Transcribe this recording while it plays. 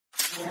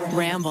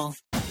Ramble.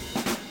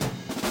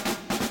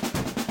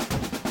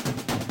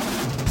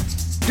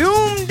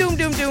 Doom, doom,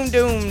 doom, doom,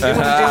 doom, doom,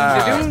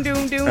 doom,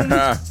 doom, doom, doom.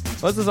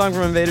 What's the song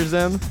from Invader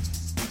Zim?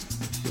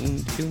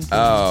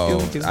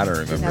 I don't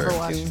remember. Never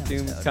watched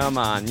them. Come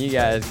on, you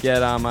guys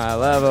get on my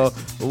level.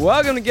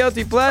 Welcome to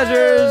Guilty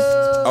Pleasures.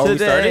 Oh, we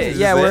started? Is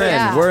Yeah, this we're it? in.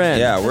 Yeah. We're in.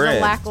 Yeah, This we're is a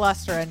in.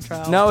 lackluster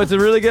intro. No, it's a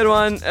really good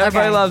one. Everybody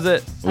Okay. loves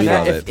it. We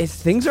love it. If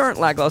things aren't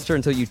lackluster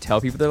until you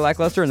tell people they're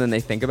lackluster, and then they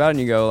think about it, and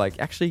you go like,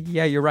 actually,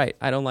 yeah, you're right.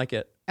 I don't like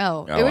it.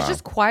 Oh, Oh, it was wow.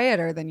 just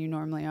quieter than you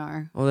normally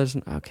are. Well,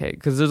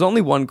 because there's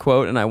only one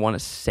quote, and I want to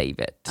save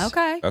it.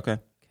 Okay. Okay.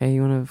 Okay,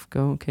 you want to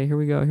go? Okay, here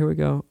we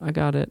go. I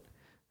got it.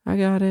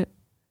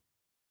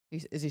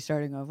 Is he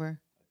starting over?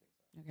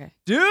 Okay.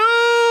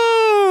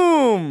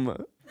 Doom!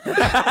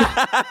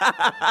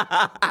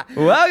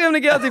 Welcome to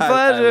Guilty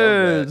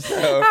Pleasures. How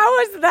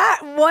was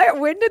that?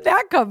 When did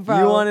that come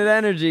from? You wanted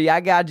energy. I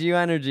got you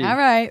energy. All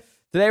right.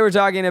 Today we're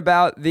talking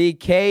about the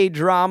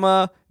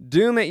K-drama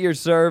Doom at Your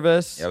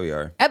Service. Yeah, we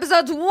are.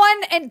 Episodes 1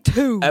 and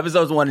 2.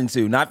 Episodes 1 and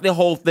 2. Not the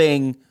whole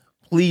thing.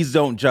 Please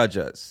don't judge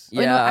us.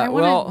 Wait, no, I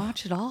want to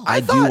watch it all. I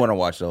do want to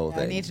watch the whole I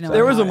thing. need to know.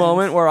 There was a Nice.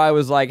 moment where I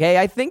was like, hey,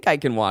 I think I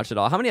can watch it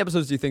all. How many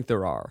episodes do you think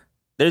there are?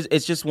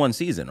 It's just one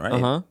season, right?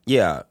 Uh-huh.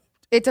 Yeah.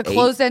 It's a 8,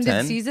 closed-ended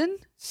 10? season?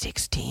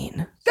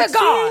 16. Good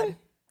God.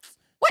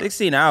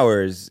 16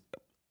 hours.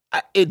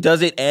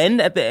 Does it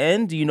end at the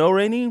end? Do you know,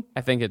 Rainey?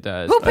 I think it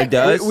does. Who It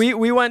does?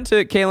 We went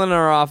to Kaylin in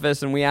our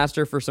office and we asked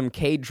her for some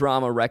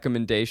K-drama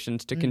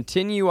recommendations to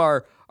continue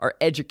our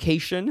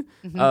education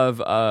of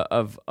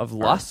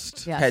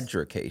lust. Yes.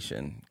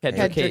 Hedrication.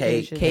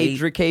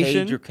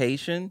 Hedrication.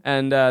 Hedrication.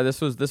 And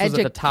this was at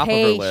the top of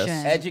her list.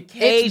 Education.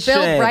 Education. It's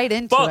built right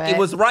into Fuck, it. it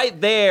was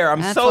right there.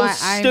 I'm That's so why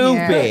I'm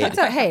here.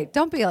 stupid. Hey,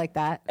 don't be like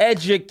that.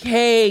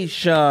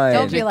 Education.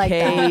 Don't be like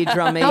that.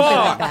 K-drama. Don't be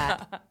like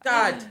that.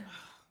 God.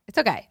 It's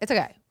okay. It's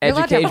okay. You're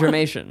allowed to have one.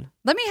 Education.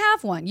 Let me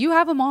have one. You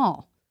have them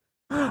all.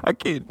 I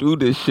can't do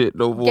this shit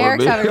no more.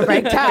 Garrick's man. having a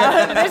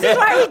breakdown. This is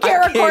why we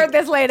can't record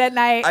this late at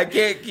night. I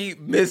can't keep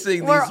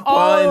missing We're these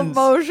all puns.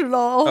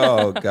 emotional.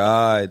 Oh,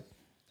 God.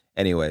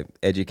 Anyway,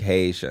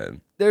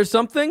 education. There's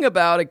something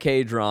about a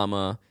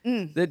K-drama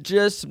that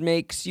just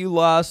makes you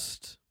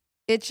lust.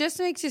 It just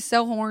makes you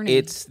so horny.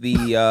 It's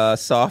the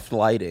soft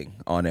lighting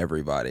on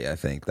everybody, I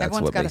think. That's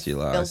Everyone's what got makes a you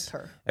lust.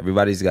 filter.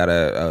 Everybody's got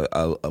a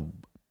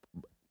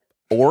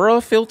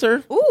aura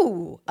filter?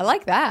 Ooh, I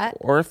like that.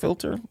 Aura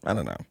filter? I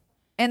don't know.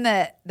 And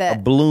A the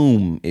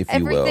bloom, if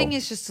you will. everything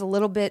is just a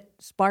little bit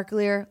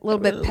sparklier, a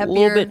little bit peppier. A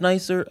little bit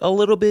nicer, a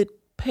little bit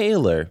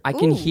paler. I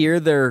can Ooh. hear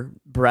their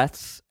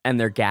breaths and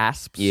their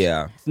gasps.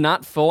 Yeah. It's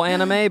not full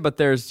anime, but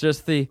there's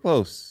just the...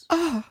 Close.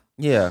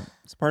 Yeah,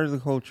 it's part of the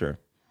culture.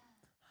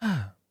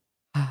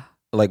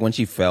 Like when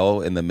she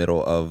fell in the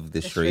middle of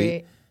the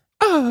street.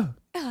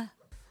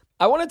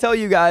 I want to tell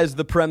you guys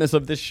the premise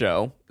of this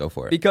show Go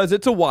for it. because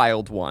it's a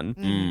wild one.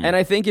 And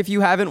I think if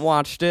you haven't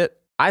watched it,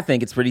 I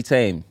think it's pretty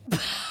tame.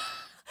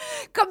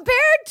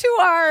 Compared to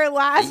our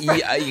last,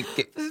 Yeah,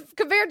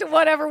 compared to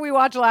whatever we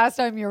watched last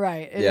time, you're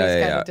right. It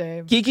is kind of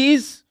tame.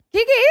 Kiki's?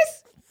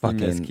 Kiki's? Fucking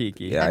miss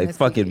Kiki. Yeah, I I miss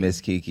fucking Kiki.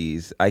 miss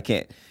Kiki's. I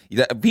can't.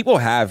 People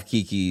have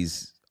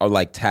Kiki's are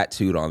like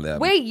tattooed on them.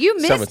 Wait, you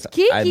missed Summertime.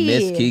 Kiki? I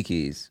miss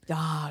Kiki's.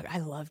 Dog, I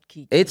loved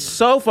Kiki. It's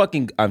so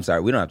fucking. I'm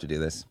sorry. We don't have to do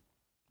this.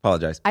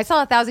 Apologize. I saw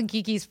 1,000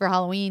 Kikis for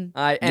Halloween.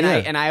 I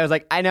Yeah. was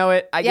like, I know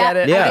it. I Yeah, get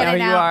it. Yeah. I I know get who it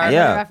you now. are. I know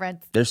Yeah. the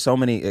reference. There's so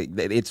many.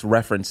 It's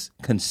referenced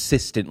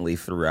consistently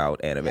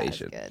throughout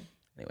animation. Yeah, it's good.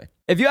 Anyway,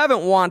 If you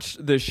haven't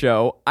watched the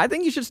show, I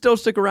think you should still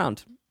stick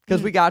around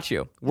because we got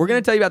you. We're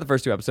going to tell you about the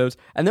first 2 episodes,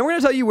 and then we're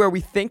going to tell you where we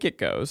think it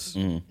goes.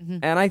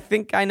 And I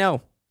think I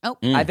know. Oh,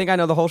 I think I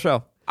know the whole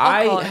show.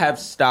 I have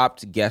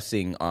stopped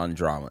guessing on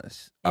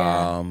dramas.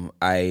 Yeah.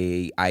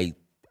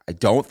 I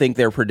don't think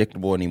they're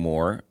predictable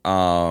anymore.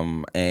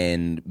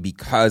 And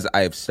because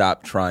I've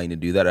stopped trying to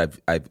do that,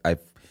 I've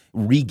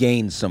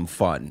regained some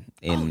fun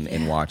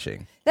in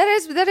watching.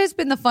 that has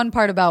been the fun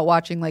part about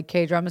watching like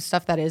K-drama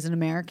stuff that isn't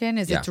American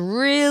is Yeah. it's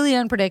really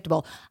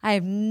unpredictable. I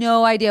have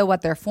no idea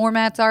what their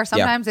formats are.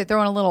 Sometimes they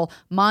throw in a little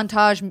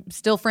montage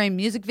still frame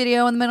music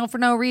video in the middle for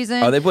no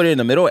reason. Oh, they put it in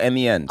the middle and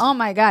the end. Oh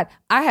my God.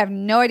 I have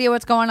no idea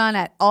what's going on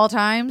at all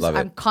times. Love it.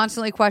 I'm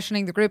constantly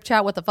questioning the group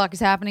chat. What the fuck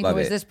is happening? Love Who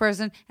is it. this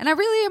person? And I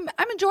really am,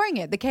 I'm enjoying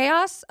it. The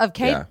chaos of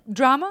Yeah.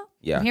 K-drama.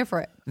 Yeah. I'm here for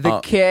it. The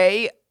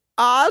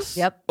Chaos.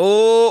 Yep.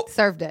 Oh,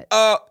 Served it.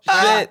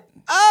 shit.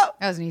 That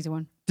was an easy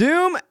one.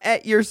 Doom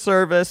at Your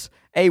Service.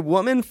 A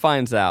woman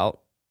finds out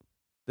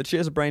that she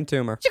has a brain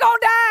tumor. She gonna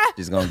die.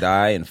 She's gonna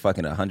die in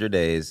fucking 100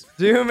 days.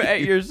 Doom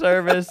at Your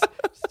Service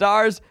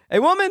stars a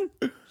woman.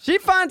 She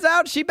finds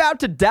out she about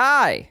to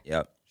die.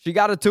 Yep. She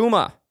got a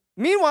tumor.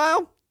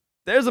 Meanwhile,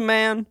 there's a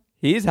man.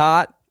 He's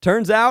hot.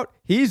 Turns out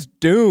he's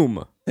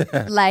Doom.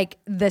 Like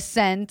the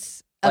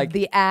sense of Like-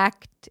 the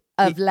act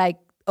of like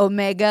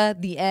Omega,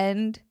 the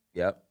end.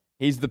 Yep.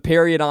 He's the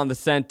period on the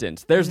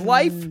sentence. There's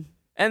life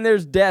and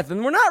there's death.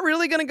 And we're not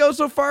really going to go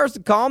so far as to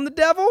call him the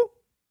devil,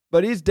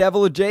 but he's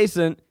devil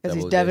adjacent. Because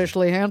he's Devil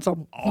devilishly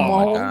handsome.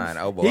 Oh my god.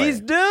 Oh boy. He's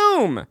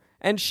Doom.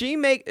 And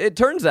it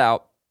turns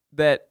out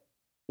that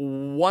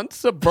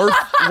once a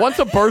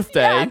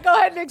birthday. Yeah, go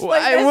ahead and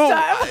explain this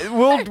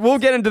time. We'll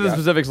get into the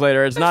specifics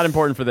later. It's not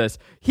important for this.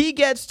 He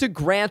gets to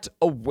grant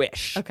a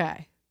wish.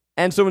 Okay.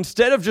 And so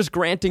instead of just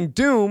granting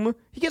doom,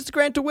 he gets to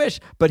grant a wish.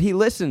 But he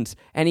listens,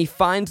 and he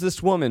finds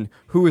this woman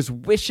who is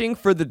wishing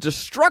for the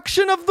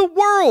destruction of the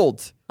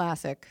world.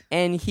 Classic.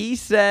 And he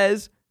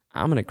says,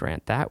 I'm going to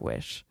grant that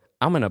wish.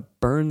 I'm going to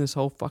burn this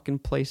whole fucking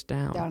place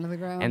down. Down to the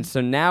ground. And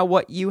so now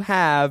what you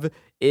have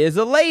is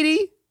a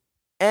lady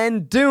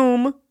and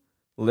Doom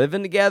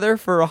living together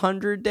for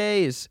 100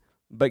 days.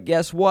 But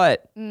guess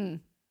what? Kind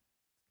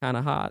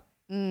of hot.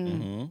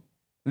 Mm-hmm.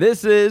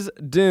 This is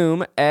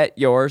Doom at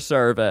your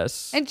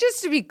service. And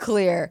just to be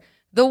clear,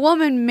 the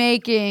woman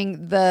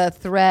making the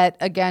threat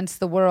against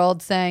the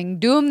world saying,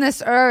 doom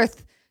this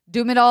earth,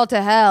 doom it all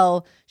to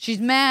hell, she's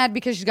mad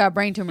because she's got a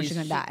brain tumor. She's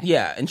going to die.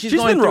 Yeah, and she's been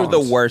going through wronged.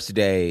 the worst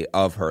day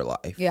of her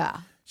life.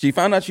 Yeah. She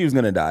found out she was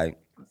going to die.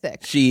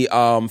 Sick. She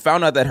found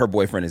out that her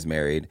boyfriend is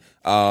married.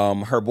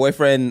 Her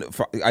boyfriend,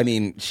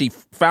 she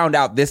found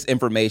out this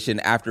information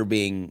after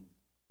being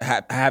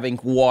having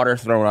water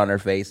thrown on her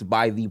face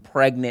by the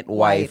pregnant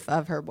wife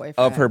of her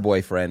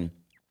boyfriend.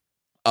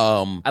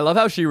 I love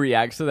how she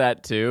reacts to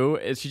that too.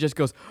 She just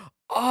goes,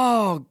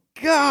 "Oh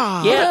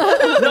God."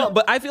 Yeah. No,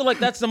 but I feel like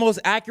that's the most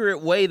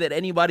accurate way that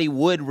anybody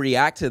would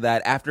react to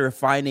that after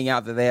finding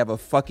out that they have a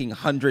fucking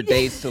 100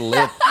 days to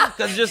live.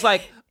 Because it's just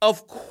like,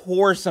 of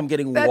course I'm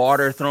getting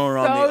water thrown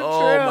on me. so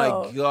Oh true.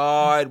 my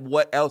God.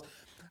 What else?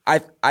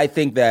 I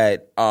think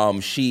that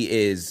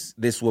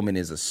this woman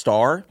is a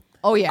star.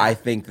 Oh, yeah. I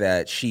think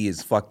that she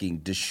is fucking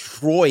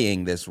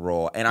destroying this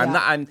role. And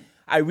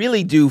I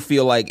really do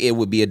feel like it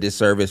would be a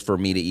disservice for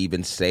me to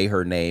even say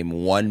her name.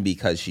 One,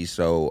 because she's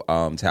so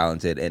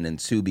talented, and then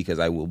two, because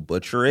I will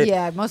butcher it.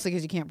 Yeah, mostly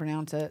because you can't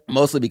pronounce it.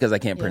 Mostly because I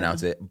can't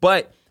pronounce it.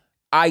 But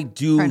I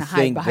do Trying to hide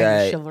think behind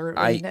that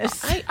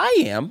chivalryness.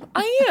 I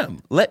am.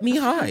 Let me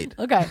hide.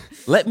 Okay.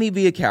 Let me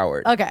be a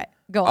coward. Okay.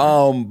 Go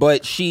on.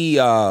 But she,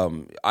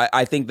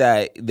 I think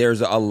that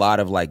there's a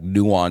lot of like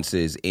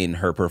nuances in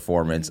her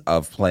performance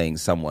of playing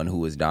someone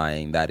who is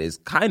dying that is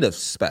kind of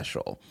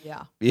special.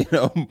 Yeah. You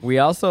know, We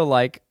also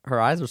like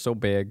her eyes are so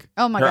big.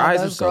 Oh my her God,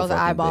 eyes those are so girls'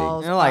 fucking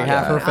eyeballs. big. They're like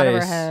half her out of her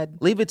face. head.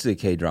 leave it to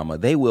K-drama.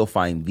 They will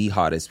find the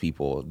hottest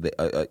people,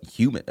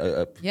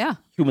 Yeah.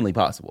 humanly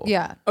possible.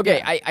 Yeah.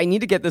 Okay, I need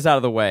to get this out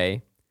of the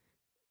way.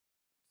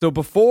 So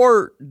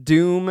before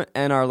Doom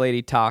and Our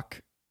Lady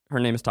talk, her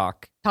name is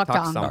Talk. Talk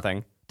Dong.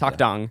 something. Talk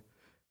Dong.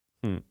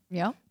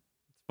 Yeah.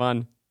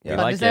 Fun. Yeah. We Fun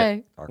like to it.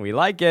 say. We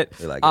like it.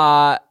 We like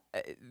it.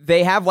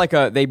 They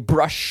have they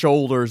brush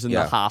shoulders in the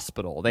Yeah.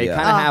 hospital. They Yeah.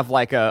 kind of have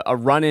like a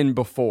run-in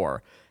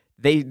before.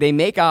 They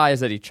make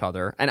eyes at each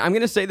other. And I'm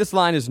going to say this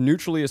line as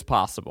neutrally as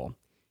possible.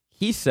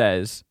 He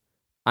says,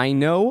 I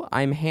know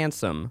I'm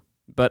handsome,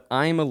 but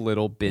I'm a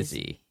little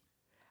busy.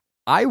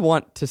 I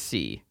want to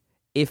see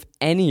if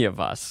any of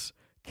us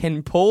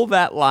can pull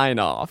that line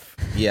off.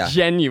 Yeah.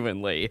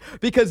 Genuinely.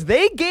 Because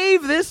they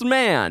gave this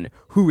man,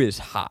 who is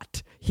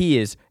hot, he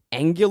is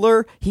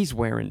angular, he's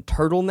wearing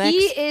turtlenecks. He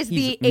is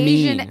he's the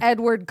Asian mean.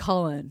 Edward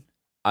Cullen.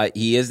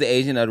 He is the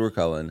Asian Edward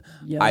Cullen.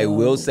 Yo. I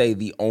will say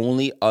the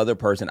only other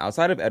person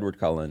outside of Edward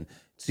Cullen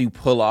to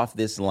pull off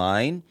this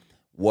line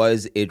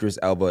was Idris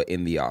Elba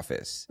in The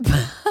Office.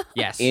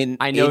 Yes.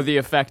 I know the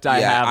effect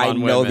I have on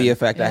women. I know the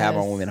effect I have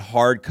Yes. on women.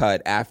 Hard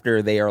cut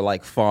after they are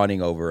like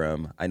fawning over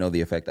him. I know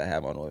the effect I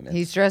have on women.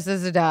 He's dressed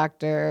as a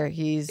doctor.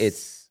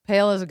 He's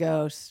pale as a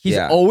ghost. He's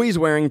Yeah. always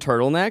wearing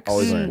turtlenecks,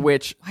 Always wearing.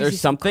 which Why is he there's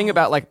so something cold?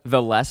 about like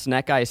the less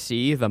neck I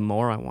see, the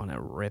more I want to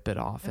rip it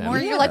off him. Or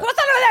you're like, what's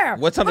under there?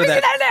 What's under Let me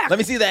that? see that neck. Let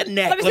me see that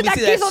neck. Let me see that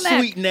diesel neck.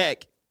 sweet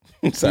neck.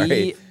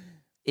 Sorry.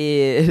 He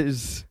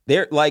is.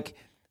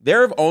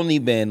 There have only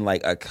been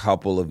like a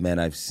couple of men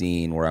I've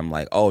seen where I'm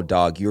like, oh,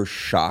 dog, you're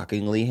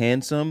shockingly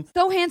handsome.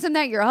 So handsome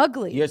that you're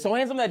ugly. You're so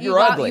handsome that You you're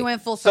got- ugly. you went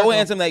full So circle.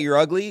 handsome that you're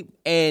ugly.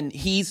 And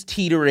he's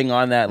teetering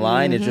on that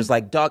line. Mm-hmm. It's just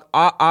like, dog,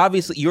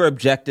 obviously you're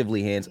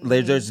objectively handsome.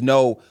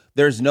 Mm-hmm.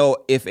 There's no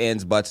ifs,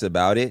 ands, buts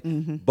about it.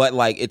 Mm-hmm. But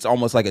like, it's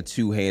almost like a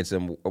too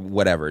handsome,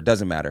 whatever. It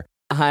doesn't matter.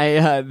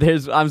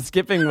 I'm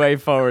skipping way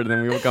forward, and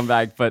then we will come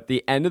back. But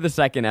the end of the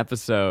second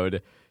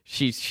episode,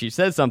 she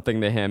says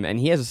something to him, and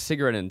he has a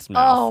cigarette in his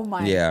mouth. Oh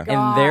my Yeah. God.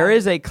 And there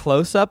is a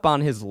close up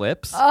on his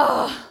lips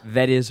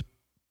that is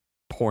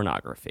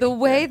pornography. The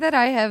way that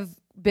I have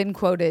been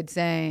quoted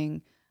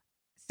saying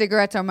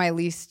cigarettes are my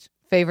least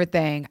favorite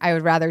thing. I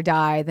would rather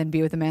die than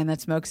be with a man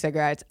that smokes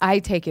cigarettes. I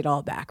take it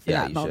all back for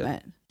Yeah, that you should.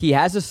 moment. He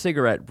has a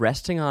cigarette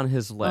resting on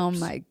his lips. Oh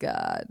my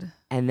God.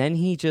 And then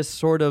he just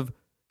sort of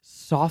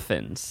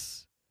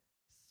softens,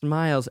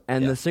 smiles,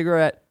 and Yeah. the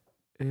cigarette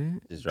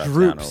Just drops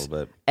droops down a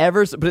little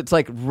bit. but it's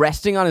like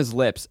resting on his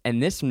lips.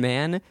 And this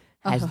man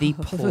has the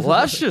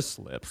plushest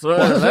lips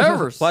I've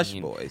ever Plush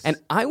seen. boys. And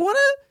I want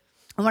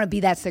to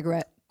be that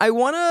cigarette.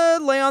 to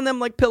lay on them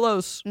like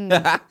pillows.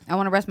 I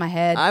want to rest my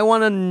head. I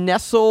want to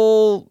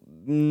nestle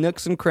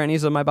nooks and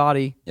crannies of my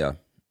body. Yeah.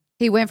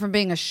 He went from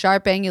being a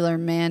sharp, angular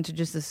man to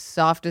just the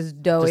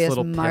softest, doughiest,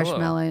 little pillow.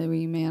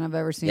 marshmallowy man I've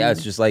ever seen. Yeah,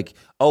 it's just like,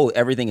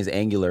 everything is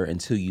angular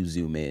until you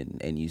zoom in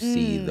and you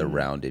see the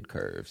rounded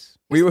curves.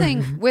 The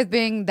thing with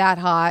being that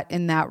hot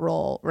in that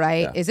role,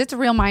 right, is it's a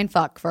real mind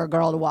fuck for a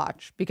girl to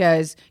watch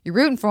because you're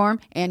rooting for him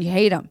and you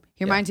hate him.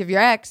 He reminds you of your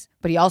ex,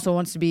 but you also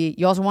want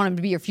him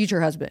to be your future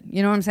husband.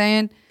 You know what I'm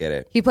saying? Get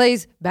it? He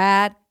plays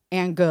bad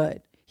and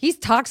good. He's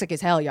toxic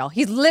as hell, y'all.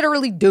 He's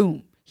literally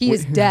Doom. He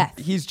is death.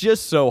 He's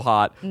just so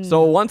hot.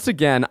 So once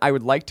again, I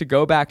would like to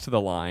go back to the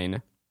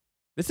line.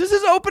 This is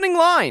his opening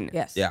line.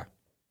 Yes. Yeah.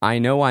 I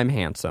know I'm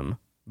handsome,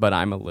 but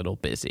I'm a little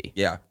busy.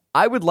 Yeah.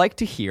 I would like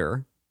to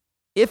hear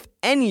if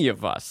any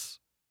of us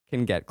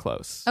can get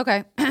close.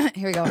 Okay.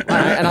 Here we go.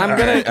 And I'm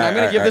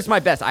gonna give this my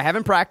best. I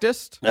haven't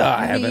practiced. No,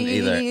 I haven't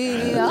either.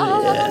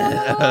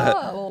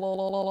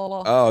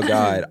 Oh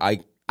God,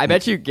 I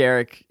bet you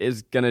Garrick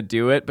is gonna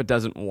do it, but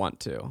doesn't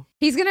want to.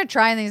 He's going to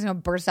try and then he's going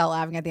to burst out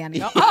laughing at the end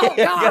and go, oh,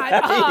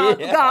 God, oh,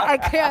 God, I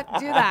can't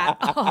do that.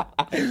 Oh.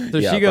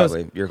 So she goes,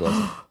 probably. You're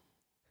close.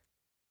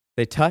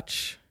 They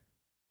touch.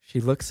 She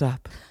looks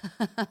up.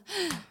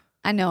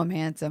 I know I'm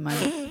handsome.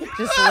 I'm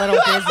just a little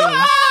busy.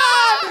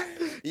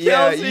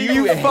 Yeah, Kelsey,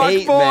 you fuck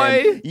hate boy.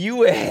 men.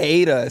 You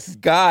hate us.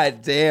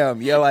 God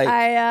damn. You're like,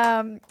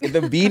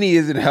 the beanie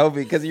isn't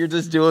helping because you're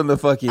just doing the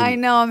fucking. I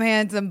know I'm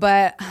handsome,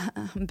 but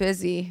I'm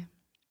busy.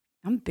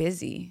 I'm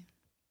busy.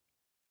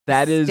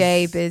 That is.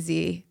 Stay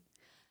busy.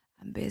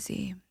 I'm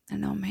busy. I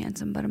know I'm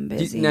handsome, but I'm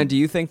busy. Now, do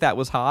you think that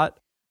was hot?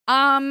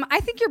 I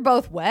think you're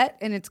both wet,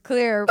 and it's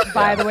clear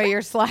by the way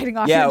you're sliding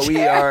off. Yeah, your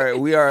chair.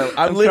 we are.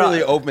 I'm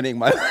literally opening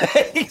my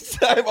legs.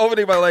 I'm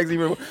opening my legs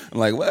even more. I'm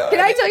like, well.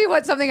 Can I tell you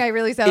something I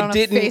really said on a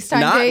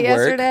FaceTime date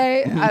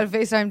yesterday? Mm-hmm. On a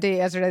FaceTime date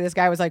yesterday, this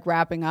guy was like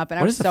wrapping up, and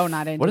I was so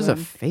not into him. What is a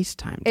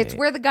FaceTime date? It's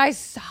where the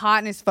guy's hot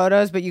in his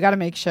photos, but you got to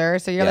make sure.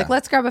 So you're like,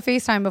 let's grab a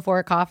FaceTime before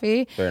a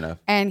coffee. Fair enough.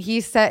 And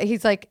he's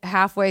like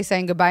halfway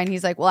saying goodbye, and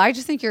he's like, well, I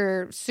just think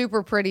you're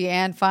super pretty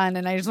and fun.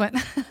 And I just went,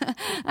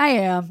 I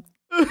am.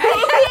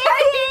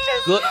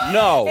 Good.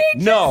 No. He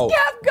just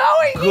kept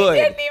going. Good.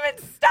 He didn't even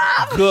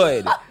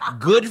stop.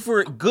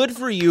 Good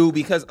for you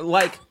because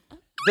like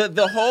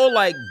the whole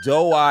like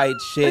doe-eyed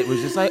shit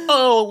was just like,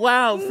 oh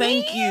wow,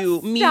 thank you.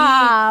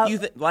 Stop.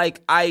 Me.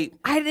 I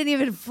didn't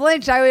even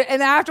flinch.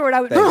 And afterward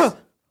I went,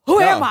 who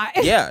No. am I?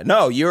 Yeah,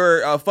 no,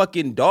 you're a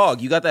fucking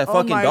dog. You got that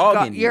fucking my dog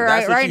God. in you. You're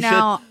That's right. what Right you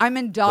now, should, I'm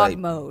in dog like,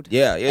 mode.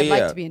 Yeah, I'd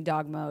like to be in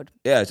dog mode.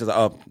 Yeah, it's just like,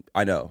 oh,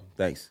 I know.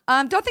 Thanks.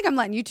 Don't think I'm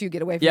letting you two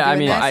get away from Yeah, doing I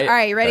mean, this. I- All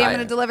right, you ready? I'm I-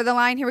 going to deliver the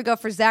line. Here we go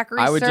for Zachary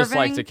I would serving. just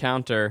like to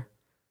counter.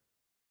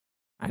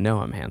 I know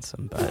I'm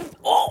handsome, but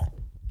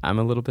I'm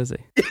a little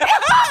busy.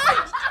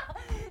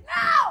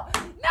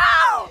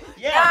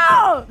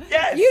 No!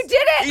 Yes. You did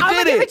it! He I'm did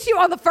going to give it. it to you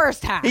on the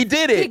first half. He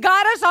did it. He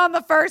got us on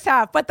the first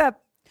half, but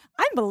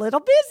I'm a little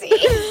busy.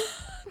 You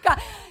got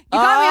me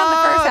on the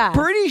first half.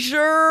 Pretty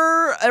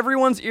sure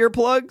everyone's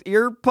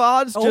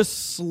earpods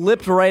just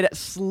slid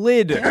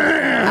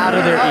out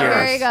of their ears.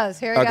 Here he goes.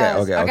 Here he Okay,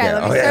 goes. okay.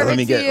 Let me serve Let it me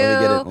to get you.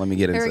 it. Let me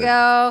get into Here we it.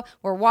 go.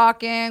 We're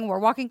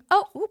walking.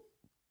 Oh,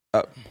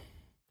 oop.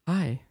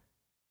 Hi.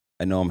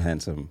 I know I'm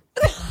handsome.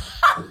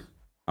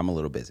 I'm a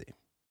little busy.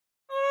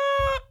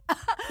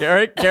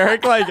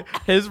 Garrick, like,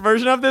 his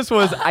version of this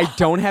was, I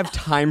don't have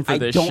time for I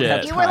this don't shit.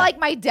 have You were like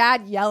my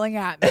dad yelling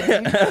at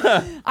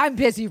me. I'm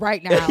busy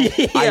right now.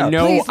 I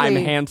know Please I'm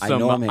leave. handsome. I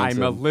know I'm I'm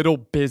handsome. a little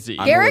busy.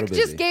 I'm Garrick a little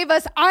just busy. gave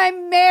us,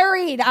 I'm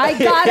married. I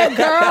got a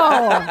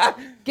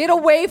girl. Get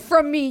away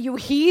from me, you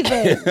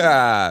heathen.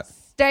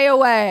 Stay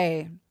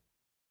away.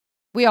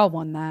 We all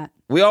won that.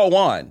 We all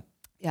won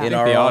Yeah. in think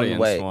our the own audience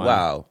way. won.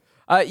 Wow.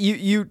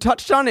 You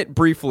touched on it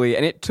briefly,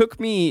 and it took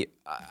me,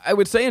 I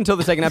would say, until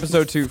the second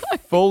episode to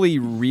fully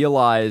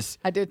realize.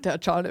 I did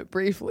touch on it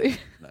briefly.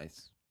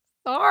 Nice.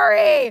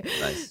 Sorry.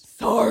 Nice.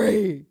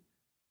 Sorry.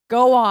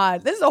 Go on.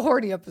 This is a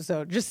horny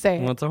episode. Just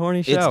saying. Well, it's a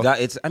horny show.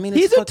 He's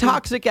He's a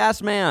toxic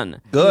ass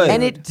man. Good.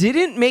 And it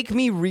didn't make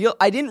me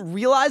I didn't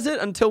realize it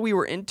until we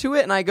were into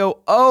it, and I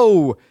go,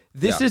 oh,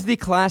 this is the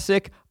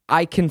classic,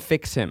 I can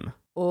fix him.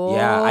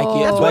 Yeah, I can't.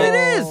 That's what it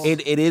is.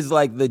 It is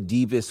like the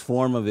deepest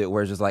form of it,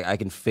 where it's just like I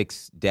can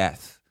fix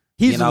death.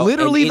 He's You know?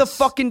 literally And the it's-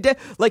 fucking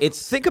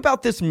think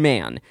about this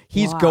man.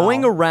 He's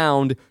going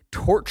around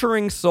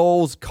torturing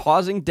souls,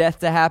 causing death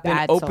to happen,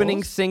 Bad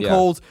opening souls?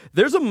 sinkholes.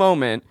 There's a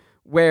moment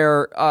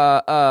where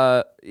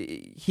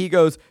he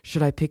goes,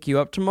 should I pick you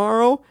up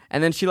tomorrow?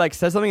 And then she like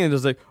says something and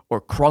is like,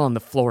 or crawl on the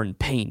floor in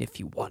pain if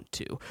you want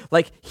to.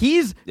 Like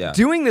he's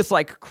doing this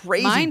like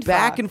crazy Mind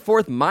back fuck. and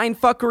forth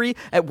mind fuckery.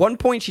 At one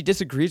point she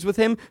disagrees with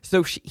him,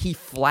 so he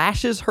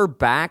flashes her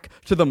back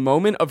to the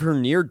moment of her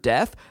near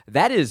death.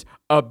 That is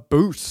a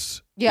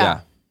boost. Yeah.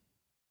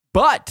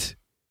 But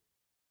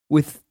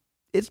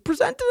it's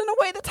presented in a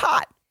way that's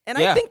hot. And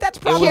I think that's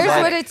probably Here's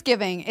like- what it's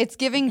giving. It's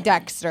giving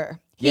Dexter.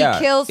 He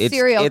kills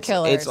serial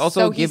killers. It's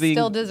also he's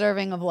still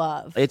deserving of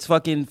love. It's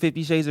fucking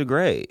 50 Shades of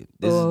Grey.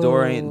 This is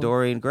Dorian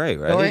Gray,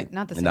 right?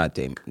 Not the same. Not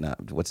Dame.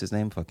 Not what's his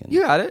name? Fucking.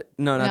 You got it.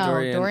 No, not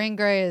Dorian. Dorian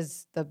Gray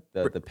is the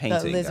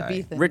painting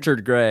Elizabethan.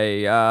 Richard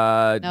Gray.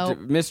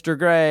 Mr.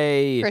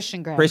 Gray.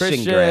 Christian Gray.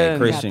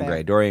 Christian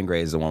Gray. Dorian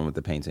Gray is the one with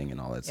the painting and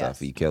all that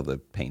stuff. You kill the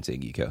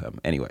painting, you kill him.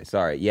 Anyway,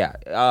 sorry.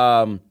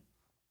 Yeah.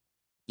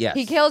 Yes.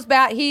 He kills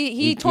bad.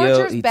 He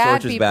tortures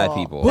bad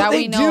people. Well,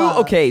 they do.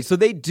 Okay, so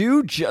they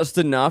do just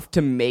enough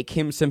to make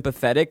him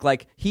sympathetic.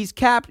 Like he's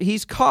caught,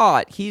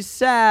 he's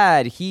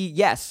sad.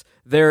 Yes,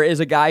 there is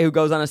a guy who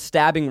goes on a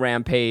stabbing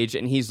rampage,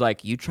 and he's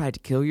like, "You tried to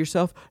kill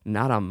yourself?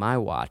 Not on my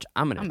watch.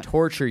 I'm gonna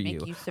torture you.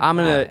 I'm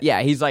gonna."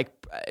 Yeah, he's like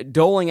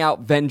doling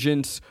out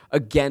vengeance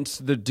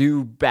against the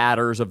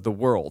do-badders of the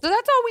world. So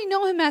that's all we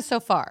know him as so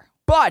far.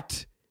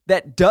 But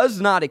that does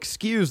not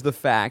excuse the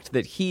fact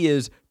that he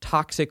is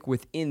toxic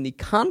within the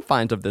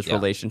confines of this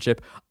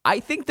relationship. I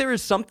think there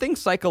is something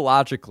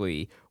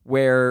psychologically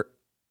where,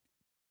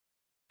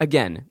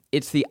 again,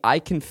 it's the I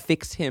can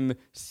fix him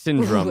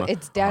syndrome. Ooh,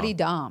 it's Daddy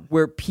Dom.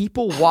 Where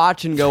people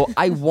watch and go,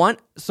 I want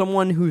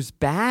someone who's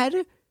bad,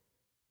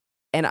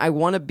 and I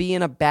want to be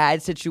in a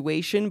bad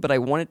situation, but I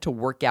want it to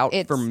work out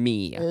for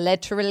me.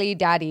 Literally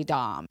Daddy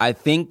Dom. I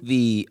think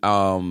the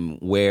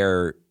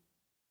where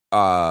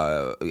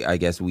I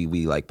guess we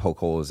like poke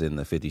holes in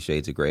the 50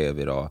 Shades of Grey of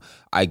it all.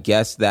 I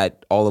guess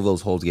that all of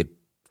those holes get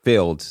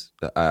filled.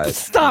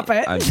 Stop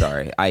it. I'm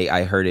sorry.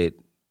 I heard it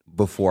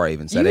before I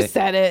even said it. You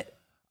said it.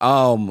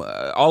 All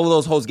of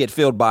those holes get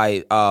filled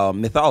by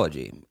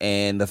mythology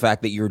and the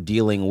fact that you're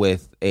dealing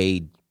with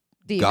a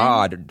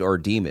god or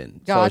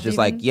demon. So it's just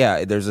like,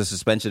 there's a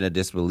suspension of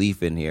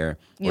disbelief in here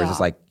where it's just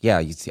like,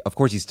 of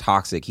course he's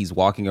toxic. He's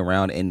walking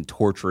around and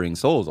torturing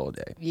souls all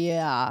day.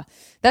 Yeah.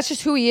 That's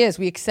just who he is.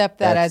 We accept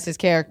that as his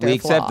character. We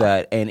accept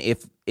that. And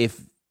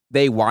if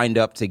they wind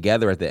up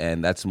together at the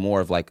end, that's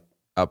more of like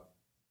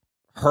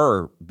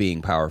her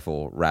being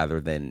powerful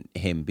rather than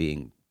him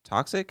being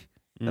toxic.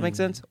 That makes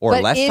sense? Or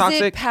less toxic?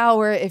 Is it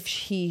power if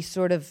he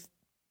sort of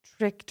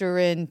tricked her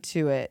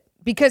into it?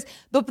 Because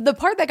the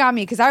part that got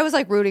me, because I was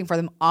like rooting for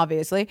them,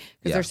 obviously,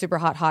 because they're super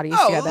hot hotties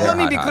together. Let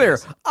me be clear.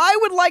 I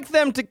would like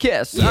them to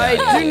kiss.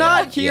 I do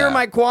not hear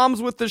my qualms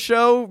with the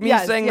show,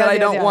 saying that I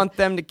don't want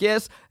them to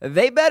kiss.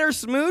 They better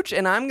smooch,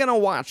 and I'm going to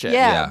watch it.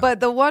 Yeah, but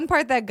the one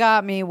part that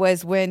got me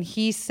was when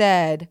he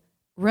said,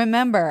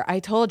 remember, I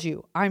told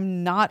you,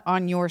 I'm not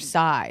on your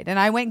side. And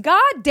I went,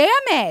 God damn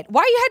it.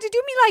 Why you had to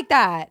do me like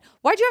that?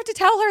 Why'd you have to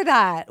tell her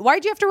that?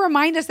 Why'd you have to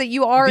remind us that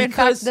you are, in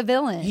fact, the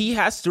villain? He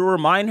has to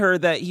remind her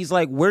that he's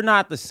like, we're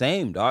not the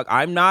same, dog.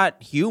 I'm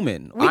not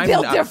human. We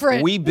built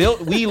different.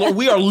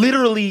 We are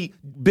literally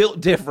built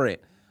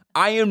different.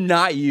 I am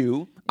not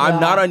you.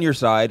 I'm not on your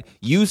side.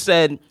 You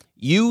said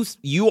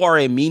you are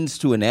a means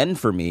to an end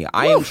for me.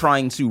 I am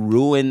trying to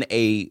ruin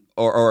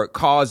or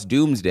cause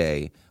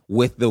doomsday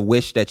with the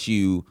wish that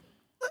you...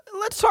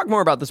 Let's talk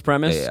more about this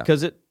premise,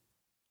 because it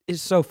is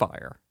so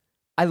fire.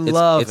 I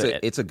love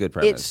it. It's a good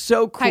premise. It's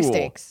so cool. High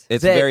stakes.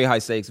 It's very high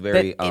stakes,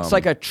 very... it's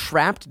like a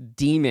trapped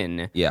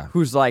demon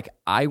who's like,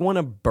 I want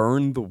to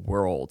burn the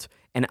world,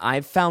 and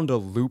I've found a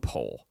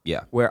loophole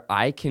where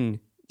I can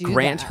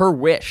grant her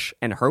wish,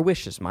 and her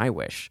wish is my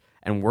wish,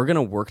 and we're going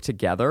to work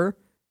together,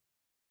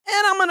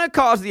 and I'm going to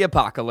cause the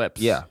apocalypse.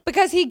 Yeah.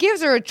 Because he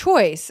gives her a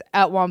choice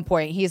at one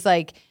point. He's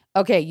like...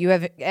 Okay, you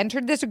have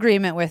entered this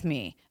agreement with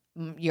me.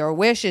 Your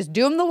wish is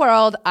doom the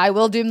world. I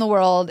will doom the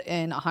world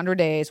in 100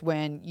 days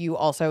when you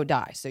also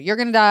die. So you're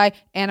going to die,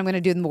 and I'm going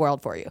to doom the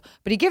world for you.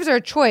 But he gives her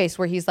a choice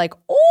where he's like,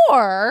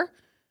 or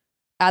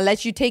I'll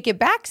let you take it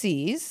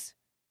backsies,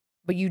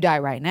 but you die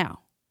right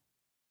now.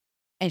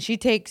 And she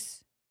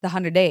takes the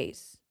 100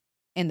 days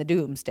in the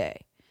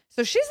doomsday.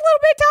 So she's a little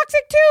bit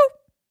toxic too.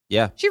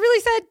 Yeah. She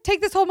really said,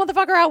 take this whole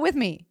motherfucker out with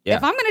me. Yeah.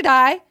 If I'm going to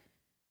die,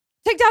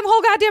 take down the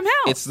whole goddamn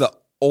house. It's the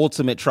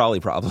ultimate trolley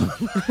problem.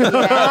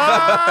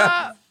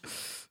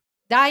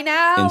 Die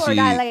now or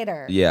die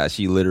later. Yeah,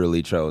 she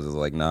literally chose. It's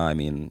like, nah, I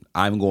mean,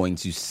 I'm going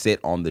to sit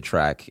on the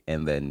track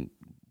and then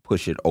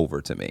push it over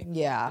to me.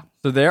 Yeah.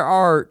 So there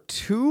are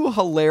two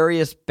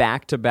hilarious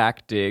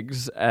back-to-back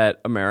digs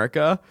at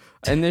America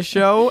in this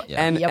show,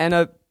 and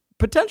a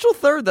potential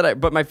third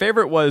but my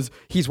favorite was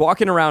he's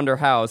walking around her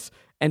house.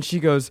 And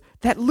she goes,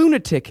 that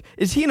lunatic,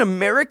 is he an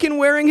American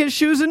wearing his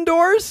shoes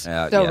indoors?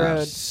 So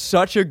rude.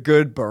 Such a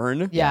good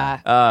burn.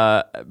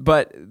 Yeah.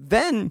 But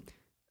then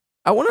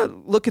I want to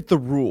look at the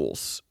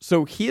rules.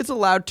 So he is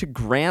allowed to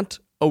grant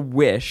a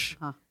wish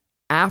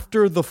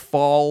after the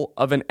fall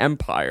of an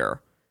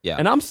empire. Yeah.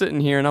 And I'm sitting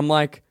here and I'm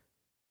like,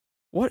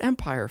 what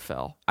empire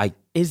fell?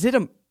 Is it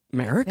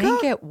America? I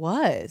think it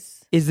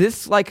was. Is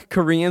this like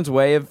Korean's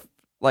way of,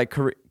 like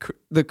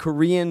the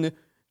Korean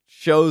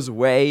show's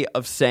way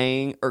of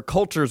saying, or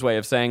culture's way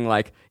of saying,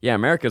 like, yeah,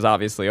 America's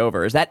obviously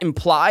over. Is that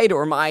implied,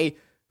 or am I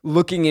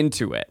looking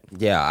into it?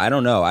 Yeah, I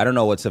don't know. I don't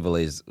know what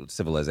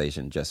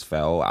civilization just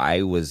fell.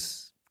 I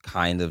was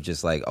kind of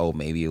just like, oh,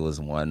 maybe it was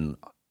one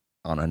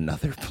on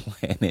another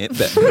planet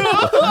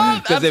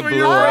because it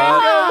blew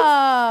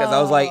up. Because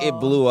I was like, it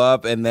blew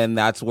up, and then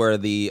that's where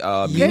the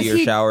meteor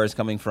shower is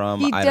coming from.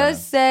 He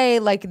does say,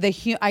 like,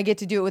 I get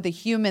to do it with a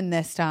human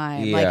this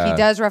time. Yeah. Like, he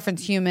does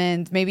reference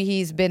humans. Maybe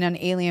he's been on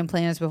alien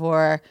planets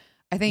before.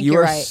 I think You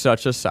you're are right.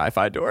 such a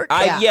sci-fi dork.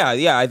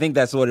 Yeah, I think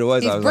that's what it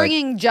was. He's I was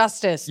bringing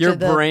justice Your to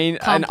the brain-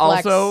 and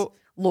complex also-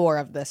 lore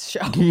of this show.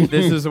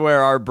 This is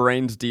where our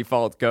brains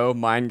default go.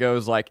 Mine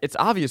goes like, it's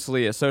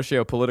obviously a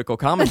socio-political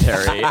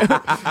commentary.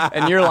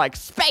 And you're like,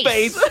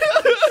 space.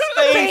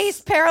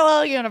 Space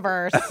parallel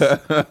universe.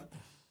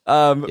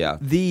 Yeah.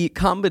 The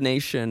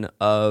combination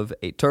of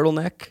a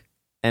turtleneck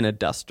and a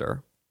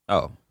duster.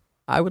 Oh,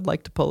 I would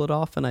like to pull it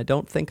off, and I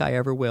don't think I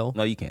ever will.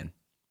 no, you can.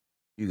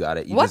 You got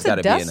it. You What's just got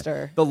a to be in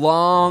duster? The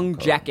long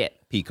jacket.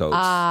 pea coats.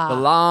 The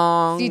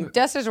long... See,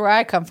 dusters where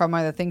I come from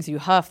are the things you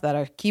huff that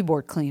are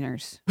keyboard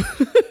cleaners.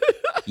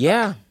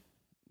 Yeah.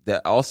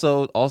 That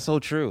also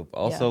true.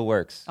 Also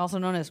works. Also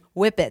known as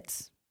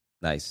whippets.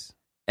 Nice.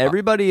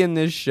 Everybody in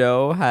this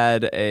show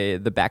had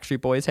the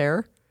Backstreet Boys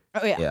hair,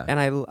 Oh, yeah. Yeah. and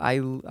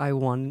I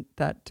want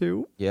that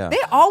too. Yeah.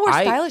 They all were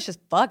stylish as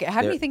fuck. It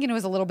had me they're- thinking it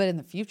was a little bit in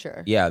the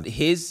future. Yeah,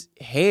 his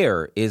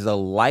hair is a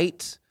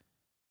light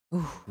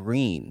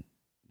green.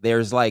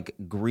 There's like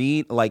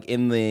green, like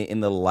in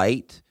the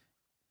light.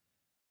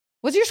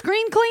 Was your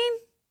screen clean?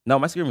 No,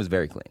 my screen was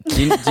very clean.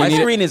 Do you My need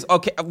screen is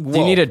okay. Do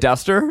you need a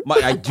duster?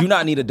 I do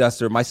not need a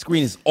duster. My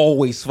screen is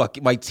always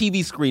fucking. My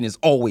TV screen is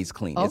always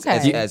clean. It's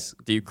Okay. as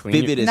Do you clean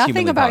vivid as Nothing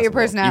humanly about your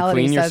possible.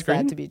 personality clean your says that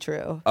screen? to be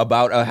true.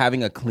 About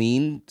having a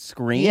clean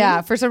screen.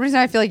 Yeah, for some reason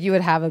I feel like you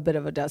would have a bit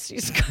of a dusty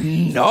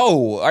screen.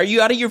 No, are you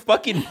out of your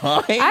fucking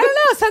mind? I don't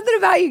know. Something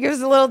about you gives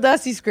a little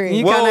dusty screen.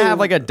 You kind of have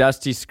like a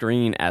dusty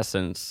screen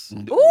essence.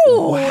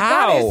 Ooh, that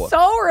How? is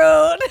so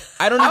rude.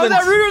 I don't How even. is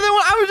that ruder than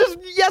what I was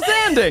just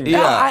yes-anding?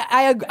 Yeah.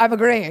 No, I'm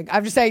agreeing.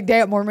 I'm just saying,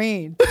 damn, more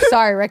mean.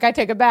 Sorry, Rick. I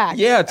take it back.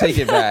 Yeah, take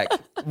it back.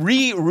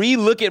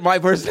 Re-look at my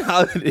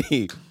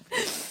personality.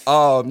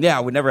 Yeah, I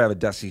would never have a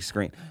dusty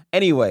screen.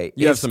 Anyway,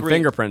 You have his some screen-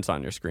 fingerprints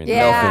on your screen.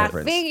 Yeah,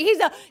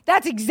 fingerprints.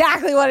 that's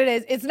exactly what it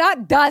is. It's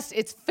not dust.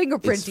 It's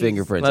fingerprinting. It's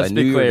fingerprints. Let's I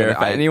knew be you were clear.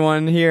 gonna- If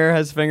anyone here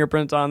has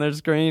fingerprints on their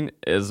screen,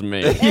 is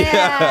me. Yeah,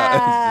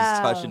 Yeah.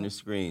 just touching your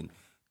screen.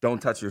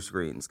 Don't touch your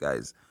screens,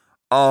 guys.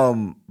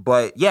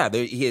 But yeah,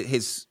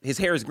 his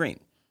hair is green.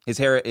 His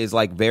hair is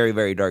like very,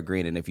 very dark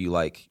green, and if you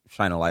like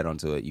shine a light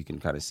onto it, you can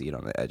kind of see it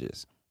on the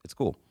edges. It's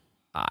cool.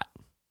 Hot.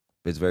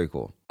 It's very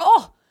cool.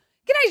 Oh,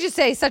 can I just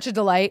say, such a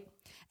delight.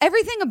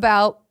 Everything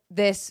about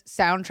this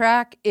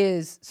soundtrack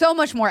is so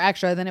much more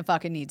extra than it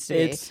fucking needs to be.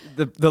 It's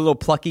the little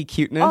plucky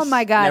cuteness. Oh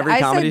my in god! every I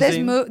comedy said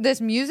scene.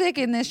 this music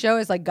in this show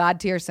is like god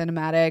tier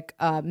cinematic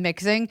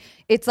mixing.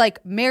 It's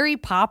like Mary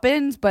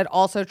Poppins, but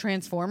also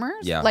Transformers.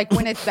 Yeah. Like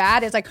when it's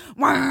bad, it's like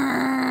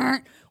wah,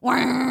 wah,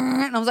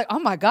 and I was like, oh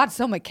my god,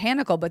 so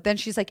mechanical. But then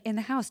she's like in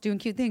the house doing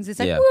cute things. It's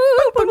like Yeah.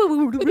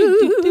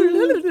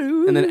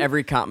 And then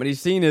every comedy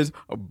scene is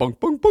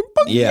bunk, bunk, bunk,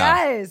 bunk.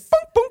 Yeah. yes.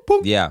 Bunk,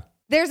 bunk. Yeah.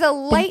 There's a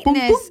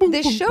lightness.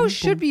 This show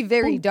should be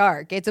very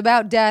dark. It's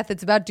about death.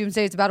 It's about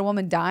doomsday. It's about a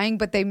woman dying.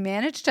 But they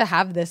managed to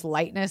have this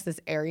lightness, this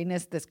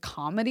airiness, this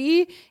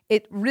comedy.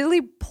 It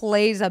really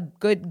plays a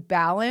good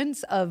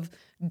balance of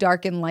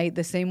dark and light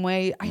the same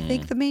way I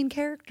think the main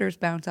characters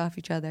bounce off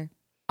each other.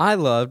 I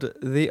loved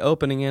the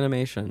opening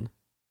animation.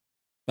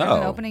 There's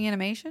an opening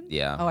animation?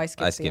 Yeah. Oh, I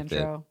skipped the it.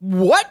 intro.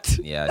 What?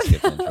 Yeah, I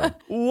skipped the intro.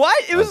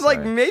 What? It was like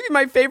sorry. maybe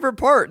my favorite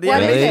part. The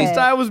What is animation it?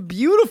 style was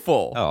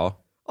beautiful. Oh.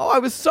 Oh, I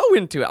was so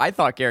into it. I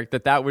thought, Garrick,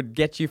 that would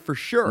get you for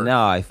sure.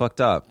 No, I fucked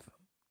up.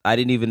 I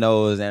didn't even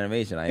know it was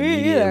animation. I Me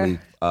immediately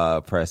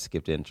pressed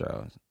skipped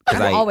intro. 'Cause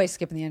I'm always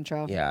skipping the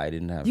intro. Yeah, I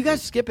didn't have. You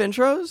guys skip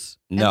intros?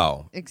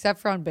 No. Except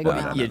for on Big Well,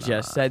 Mouth. You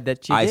just said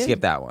that you I did.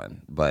 skipped that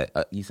one, but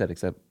you said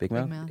except Big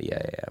Mouth? Mouth.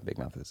 Yeah. Big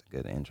Mouth is a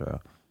good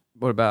intro.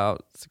 What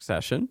about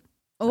Succession?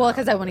 Well,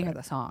 because I want to hear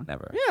the song.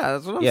 Never. Yeah,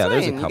 that's what I'm Yeah,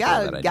 there's a saying. You couple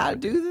gotta, that I gotta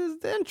did. do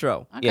the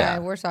intro. Okay, Yeah.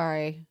 we're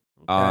sorry.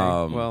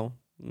 Okay, well,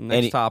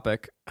 next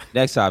topic.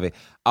 Next topic.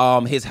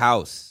 His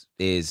house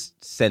is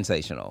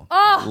sensational.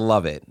 Oh!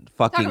 Love it.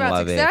 Fucking about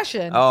love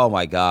Succession. it. Oh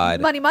my god.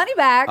 Money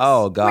bags.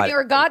 Oh, God. When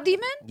you're a god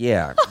demon?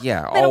 Yeah.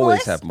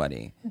 Always Minimalist? have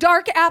money.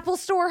 Dark apple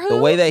store who? The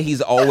way that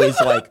he's always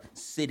like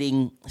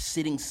sitting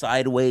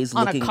sideways,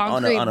 On a looking on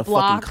concrete a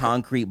block fucking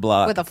concrete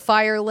block with a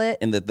fire lit.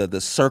 in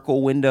the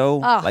circle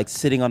window, Oh. like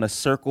sitting on a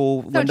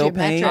circle window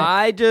pane.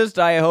 geometric.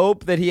 I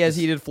hope that he has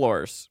heated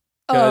floors.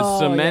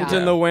 Because Oh, cement yeah.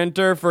 in the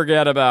winter,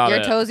 forget about Your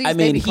it. toesies. I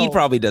they mean, be he cold.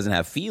 probably doesn't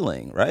have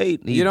feeling, right?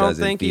 He You don't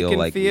doesn't think he feel can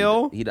like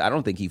feel? I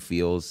don't think he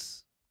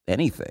feels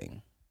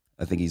anything.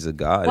 I think he's a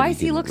god. Why and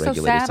does he can look so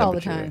regulate his sad all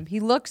the temperature. time? He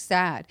looks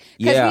sad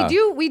because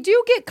Yeah. we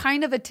do get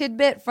kind of a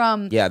tidbit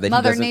from Yeah, that he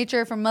Mother doesn't-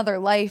 Nature, from Mother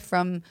Life,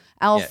 from Yeah,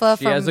 Alpha.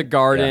 she from has a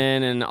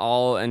garden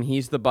and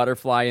he's the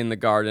butterfly in the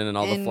garden and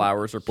all the And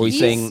flowers are Well, peaches. he's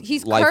saying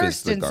he's life is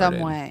cursed the in some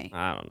garden. way.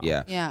 I don't know.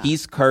 Yeah. Yeah.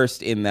 He's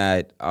cursed in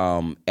that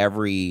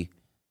every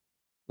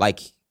like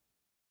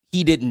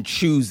he didn't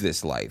choose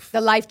this life.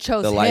 The life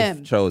chose The him,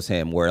 life chose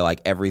him, where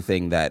like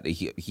everything that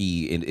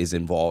he is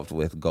involved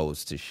with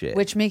goes to shit.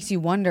 which makes you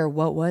wonder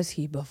what was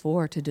he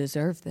before to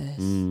deserve this.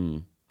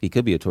 He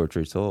could be a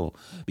tortured soul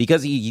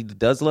because he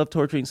does love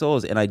torturing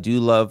souls, and I do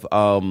love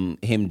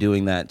him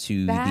doing that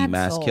to the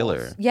mass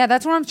killer. Yeah,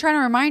 that's what I'm trying to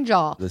remind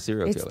y'all. The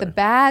serial killer. It's the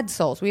bad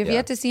souls. We have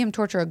yet to see him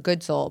torture a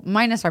good soul,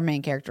 minus our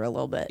main character a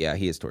little bit. Yeah,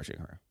 he is torturing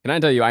her. Can I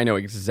tell you, I know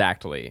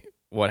exactly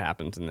what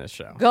happens in this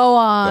show. Go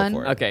on. Go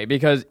for it. Okay,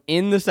 because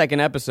in the second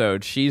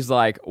episode, she's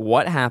like,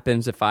 what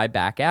happens if I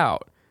back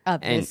out?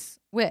 Of this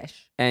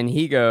wish. And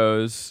he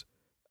goes,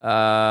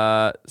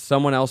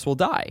 someone else will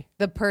die.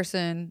 The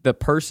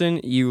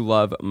person You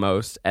love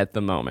most at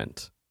the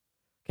moment.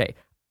 Okay,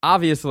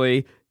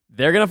 obviously,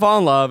 they're going to fall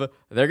in love.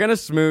 They're going to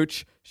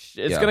smooch.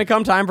 It's going to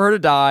come time for her to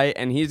die,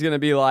 and he's going to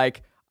be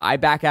like, I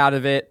back out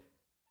of it.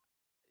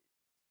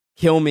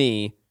 Kill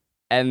me.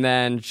 And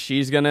then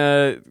she's going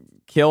to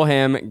kill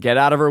him, get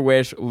out of her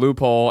wish,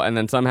 loophole, and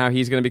then somehow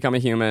he's going to become a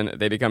human.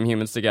 They become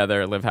humans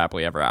together, live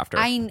happily ever after.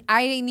 I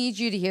need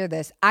you to hear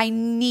this. I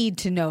need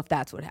to know if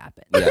that's what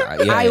happened. Yeah,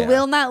 I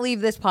will not leave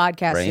this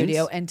podcast Brains?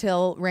 studio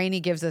until Rainey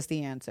gives us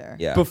the answer.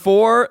 Yeah.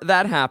 Before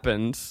that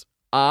happens,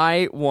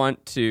 I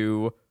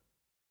know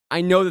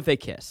that they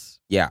kiss.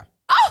 Yeah.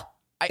 Oh!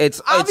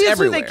 It's Obviously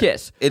everywhere. they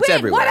kiss. It's Wait,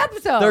 everywhere. what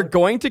episode? They're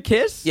going to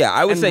kiss. Yeah,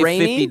 I would and say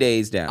Rainey, 50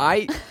 days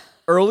down.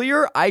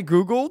 Earlier, I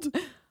Googled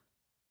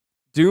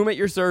Doom at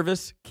your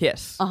service,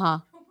 kiss. Uh-huh.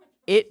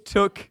 It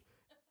took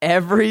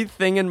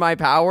everything in my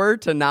power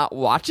to not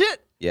watch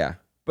it, Yeah.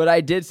 but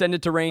I did send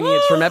it to Rainey.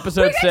 It's from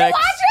episode 6. We get to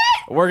watch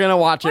it? We're going to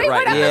watch Wait, it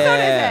right what now. episode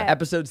is it?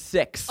 Episode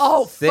 6.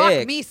 Oh, fuck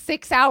 6. me,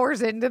 6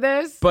 hours into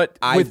this. But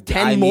with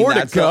 10 I mean, more to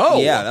that's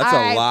go. That's All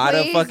a right, lot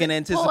of please fucking pull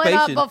anticipation.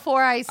 it up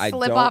before I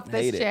slip don't off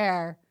this hate it.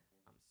 chair.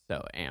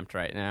 So amped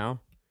right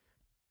now.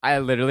 I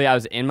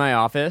was in my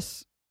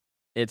office.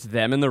 It's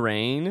them in the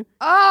rain.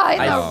 Oh,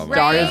 in I the rain.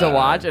 started to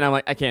watch, and I'm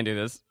like, I can't do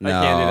this. I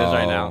can't do this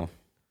right now.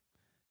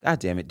 God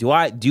damn it. Do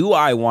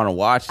I want to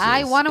watch this?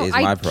 I want to. is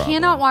I my problem.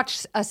 cannot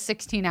watch a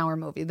 16-hour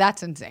movie.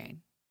 That's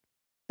insane.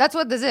 That's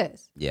what this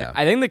is. Yeah.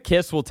 I think the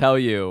kiss will tell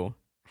you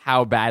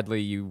how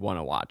badly you want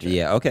to watch it.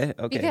 Yeah, okay.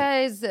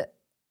 Because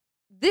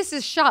this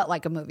is shot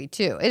like a movie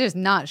too. It is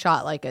not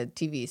shot like a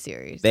TV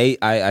series.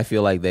 I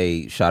feel like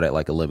they shot it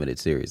like a limited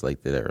series.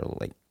 Like they're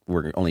like,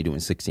 we're only doing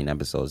 16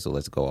 episodes, so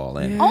let's go all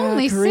in. Yeah,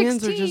 Only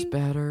Koreans 16? are just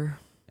better.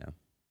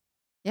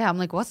 Yeah, I'm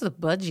like, what's the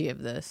budget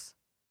of this?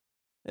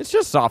 It's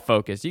just soft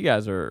focus. You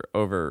guys are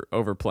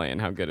overplaying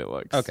how good it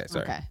looks. Okay,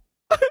 sorry. Okay.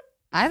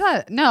 I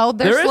thought no.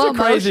 There's There is slow a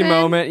crazy motion.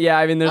 moment. Yeah,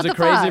 I mean, there's What a the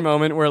crazy fuck?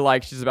 moment where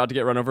like she's about to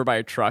get run over by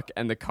a truck,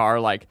 and the car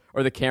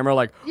or the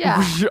camera Yeah.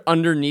 whoosh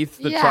underneath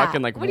the Yeah. truck,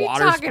 and like What are you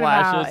water talking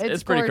splashes. about?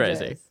 It's pretty gorgeous.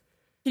 crazy.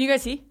 Can you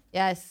guys see?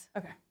 Yes.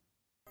 Okay.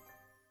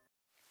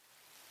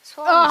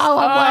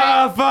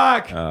 Oh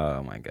fuck!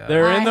 Oh my god.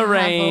 They're in I the have a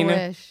rain.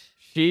 wish.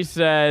 She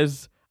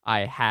says,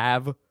 "I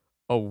have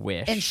a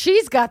wish." And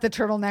she's got the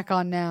turtleneck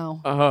on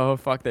now. Oh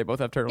fuck! They both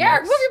have turtlenecks.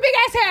 Eric, move your big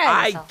ass head.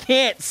 I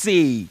can't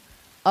see.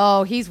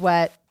 Oh, he's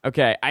wet.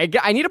 Okay, I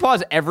need to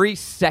pause every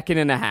second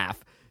and a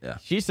half. Yeah.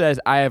 She says,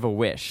 "I have a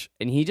wish,"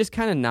 and he just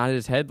kind of nodded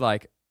his head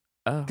like,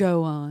 "Oh."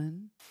 Go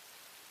on.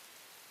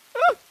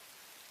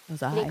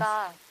 Those eyes.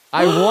 네가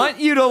I want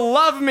you to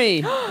love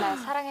me. 날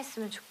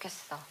사랑했으면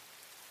좋겠어.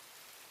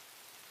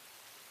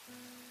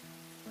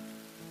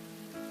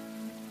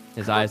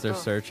 His eyes are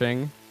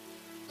searching.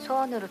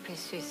 소원으로 빌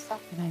수 있어?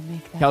 Can I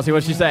make that? Kelsey,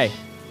 what'd she say?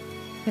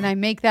 Can I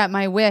make that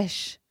my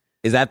wish?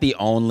 Is that the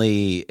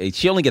only?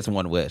 She only gets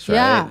one wish, right?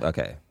 Yeah.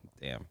 Okay.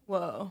 Damn.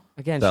 Whoa.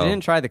 Again, So- she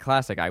didn't try the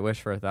classic "I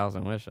wish for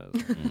 1,000 wishes."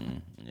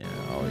 Yeah,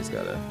 always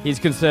gotta. He's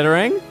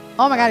considering.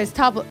 Oh my God, his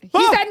top. He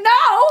Oh! said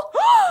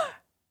no.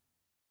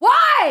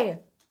 Why?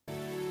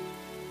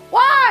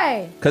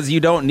 Why? Because you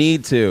don't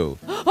need to.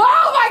 Oh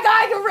my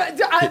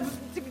God,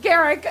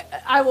 Garrick,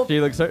 I will. She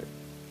looks.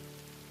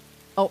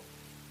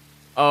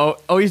 Oh.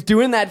 Oh, he's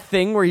doing that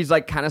thing where he's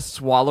like kind of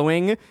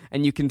swallowing,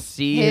 and you can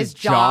see His his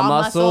jaw jaw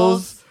muscles.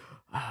 muscles.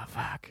 Oh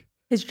fuck!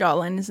 His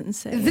jawline is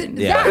insane.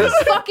 Yeah.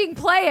 Zach, fucking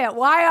play it.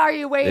 Why are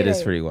you waiting? It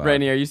is pretty wild.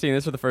 Rainey, are you seeing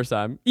this for the first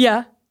time?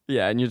 Yeah.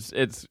 Yeah, and it's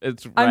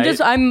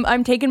right.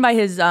 I'm taken by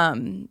his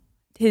charm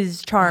and You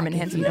don't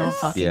handsomeness.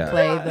 fucking Yeah.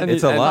 play the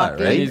It's a lot,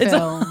 fucking right? It's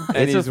film. And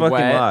It's a he's fucking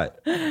wet. lot.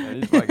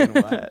 And he's fucking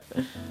wet.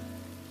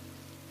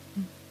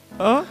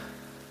 Oh!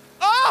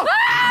 Oh!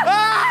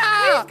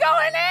 He's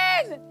going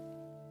in.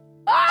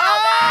 Oh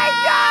my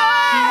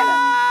God!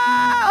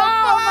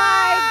 Oh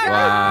my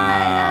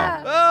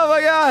God! Wow. Oh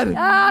my god!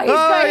 Oh, he's,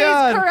 Oh my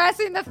God. he's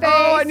caressing the face.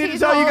 Oh, I need to He's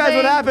tell you guys what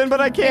holding- happened,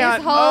 but I can't.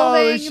 He's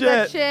holding Holy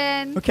the shit!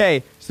 chin.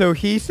 Okay, so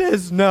he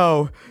says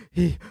no.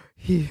 He.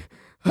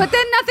 But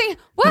then nothing.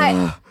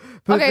 What?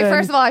 But Okay, then-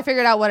 first of all, I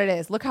figured out what it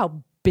is. Look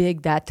how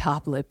big that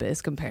top lip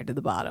is compared to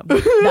the bottom.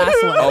 That's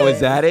what. Oh, it is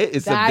that it?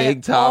 It's That- a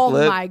big top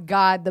lip. Oh my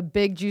God, the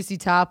big juicy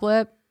top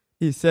lip.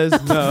 He says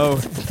no.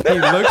 He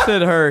looks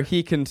at her.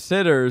 He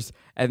considers,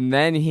 and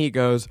then he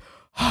goes.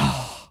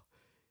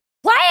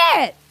 Play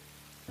it.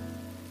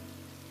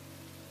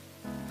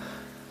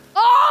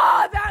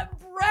 Oh, that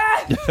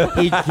breath.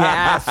 He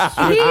gasps.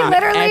 He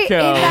literally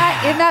Echo.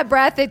 in that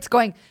breath, it's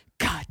going.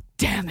 God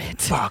damn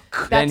it!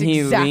 Fuck. Then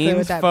he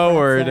leans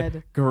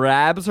forward,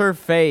 grabs her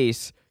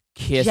face,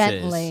 kisses.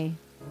 Gently.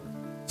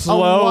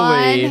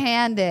 slowly.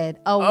 One-handed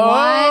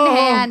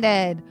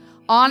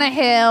on a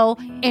hill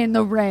in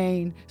the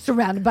rain,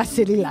 surrounded by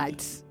city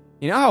lights.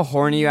 You know how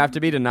horny you have to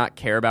be to not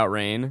care about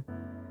rain?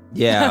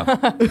 Yeah.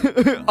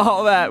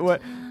 All that.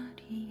 What?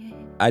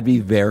 I'd be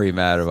very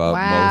mad about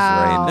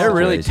most rain. They're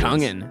really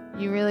situations. tonguing.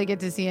 You really get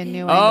to see a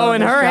new. Oh, angle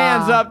and of the her shot.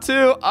 hands up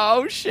too.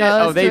 Oh shit.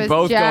 Goes Oh, they to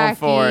both going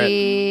for it.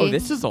 Jackie. Oh,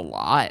 this is a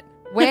lot.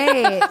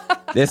 Wait,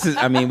 This is.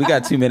 I mean, we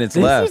got 2 minutes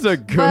This left. is a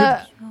good.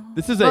 But-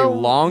 this is a but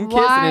long kiss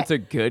why- and it's a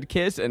good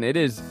kiss and it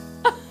is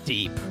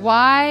deep.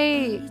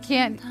 why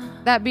can't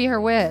that be her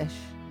wish?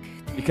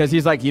 Because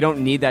he's like, you don't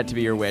need that to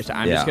be your wish.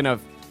 I'm Yeah. just gonna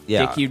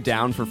Yeah. dick you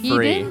down for He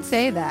free. didn't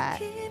say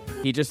that.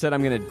 He just said,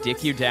 I'm gonna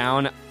dick you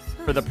down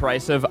for the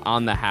price of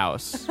on the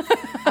house.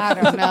 I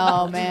don't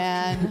know,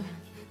 man.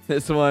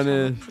 This one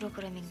is,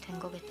 프로그래밍 된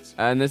거겠지.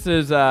 and this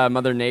is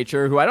Mother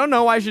Nature, who I don't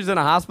know why she's in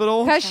a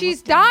hospital. Because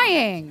she's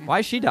dying. Why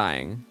is she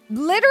dying?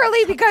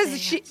 Literally,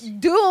 because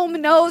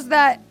Doom knows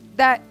that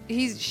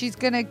she's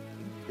gonna.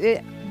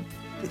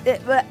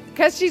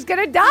 Because she's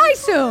gonna die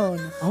soon.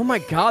 Oh my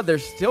God, they're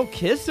still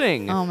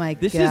kissing. Oh my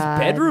This God. is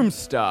bedroom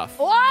stuff.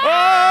 Wow!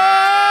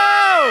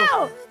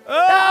 Oh!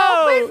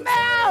 Oh! The open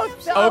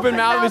mouth. The Open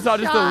mouth. We saw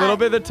just a shot. little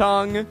bit of the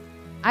tongue.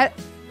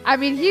 I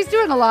mean, he's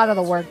doing a lot of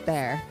the work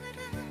there.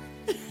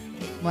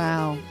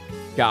 Wow.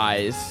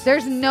 Guys,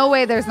 There's no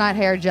way there's not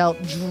hair gel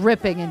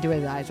dripping into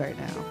his eyes right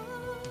now.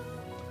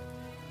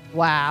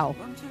 Wow.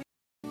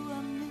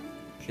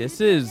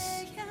 this is.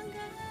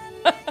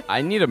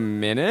 I need a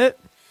minute.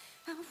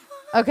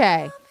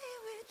 Okay.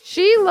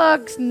 She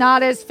looks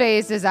not as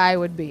phased as I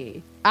would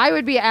be. I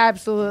would be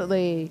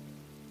absolutely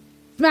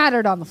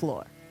smattered on the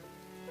floor.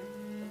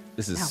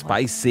 This is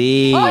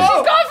spicy. Oh, she's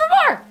going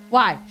for more.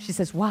 Why? She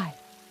says, why?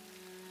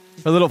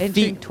 Her little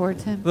Inching feet.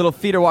 towards him. Little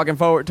feet are walking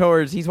forward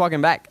towards. He's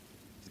walking back.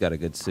 He's got a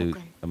good suit.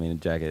 I mean, a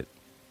jacket.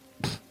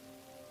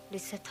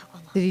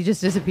 리셋하거나. Did he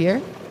just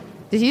disappear?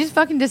 Did he just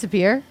fucking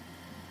disappear?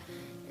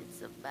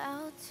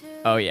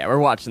 Oh yeah, we're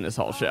watching this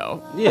whole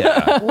show.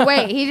 Yeah.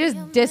 Wait, he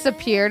just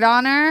disappeared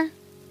on her?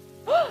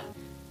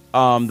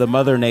 The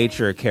Mother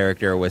Nature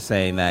character was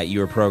saying that you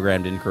were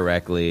programmed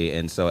incorrectly,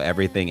 and so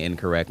everything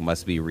incorrect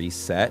must be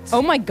reset.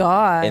 Oh my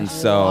God. And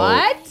so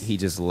What? he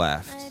just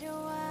left.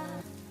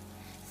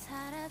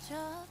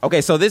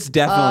 Okay, so this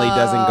definitely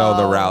doesn't go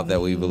the route that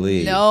we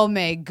believe. No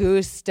me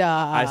gusta.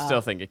 I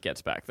still think it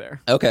gets back there.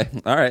 Okay,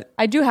 all right.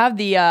 I do have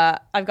the.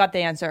 I've got the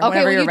answer. Okay,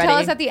 whenever will you're you ready. tell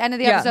us at the end of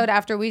the Yeah. episode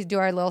after we do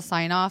our little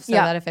sign off so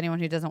Yeah. that if anyone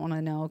who doesn't want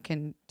to know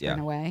can turn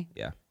Yeah. away?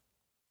 Yeah.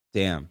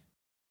 Damn.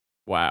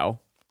 Wow.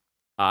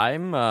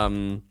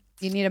 I'm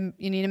You need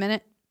a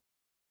minute?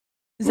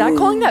 Zach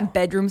calling that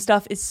bedroom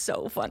stuff is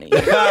so funny.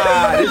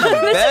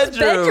 This is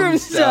bedroom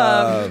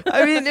stuff.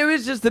 I mean, it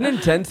was just an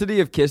intensity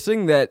of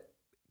kissing that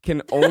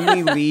can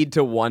only lead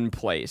to one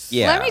place.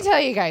 Yeah. Let me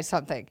tell you guys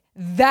something.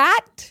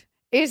 That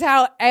is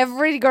how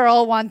every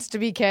girl wants to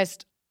be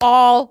kissed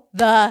all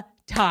the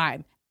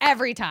time.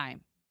 Every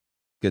time.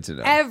 Good to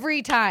know.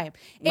 Every time.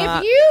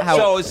 Not If you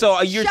how-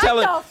 So you're Shut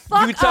telling the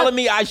fuck you telling up.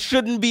 me I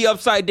shouldn't be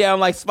upside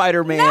down like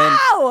Spider-Man?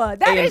 No,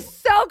 that And- is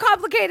so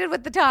complicated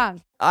with the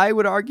tongue. I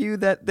would argue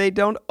that they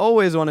don't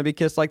always want to be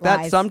kissed like that.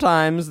 Lies.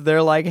 Sometimes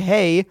they're like,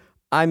 "Hey,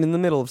 I'm in the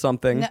middle of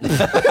something."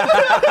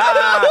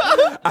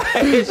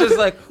 It's just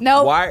like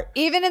No, Why?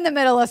 even in the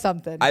middle of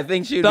something. I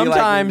think she'd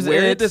Sometimes be like,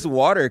 "Where did it's- this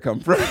water come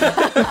from?"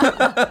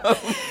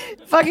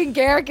 Fucking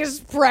Garrick is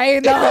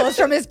spraying the hose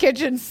from his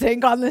kitchen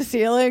sink on the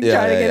ceiling, Yeah,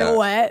 trying to yeah, get yeah. it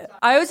wet.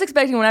 I was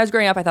expecting when I was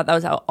growing up, I thought that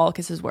was how all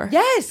kisses were.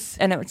 Yes.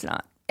 And no, it's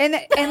not. And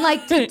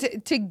like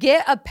to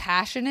get a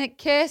passionate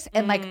kiss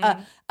and like Mm.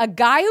 a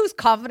guy who's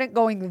confident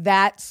going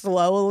that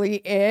slowly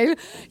in,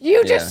 you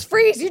Yeah. just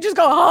freeze. You just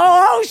go,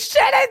 oh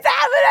shit, it's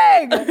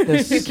happening. The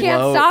You can't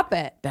slow- stop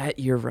it. That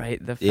you're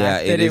right. The fact Yeah,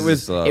 that it it is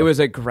was slow. it was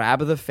a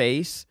grab of the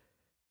face,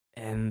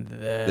 and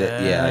then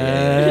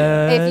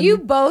yeah. If you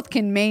both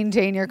can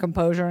maintain your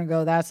composure and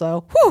go that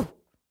slow, whew,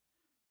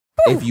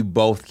 If you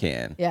both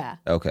can. yeah.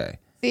 Okay.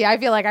 See, I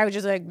feel like I was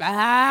just like,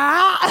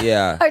 ah.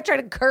 Yeah. I tried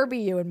to Kirby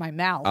you in my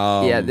mouth.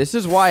 yeah, this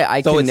is why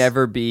I so can it's-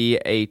 never be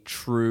a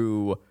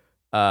true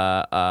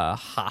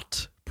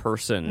hot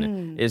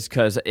person. Is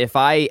because if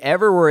I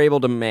ever were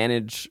able to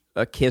manage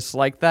a kiss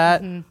like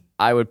that,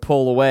 I would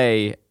pull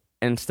away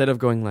instead of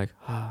going like,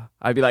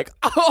 I'd be like,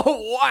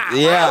 oh wow,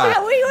 Yeah.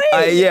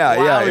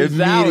 Wow,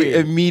 zowie.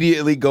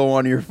 Immediately go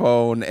on your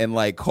phone and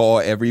like call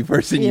every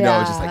person you know.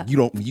 It's just Yeah. like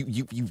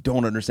you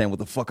don't understand what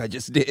the fuck I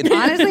just did.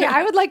 Honestly,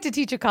 I would like to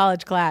teach a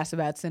college class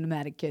about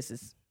cinematic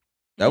kisses.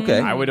 Okay.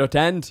 I would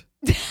attend.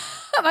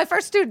 My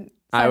first student.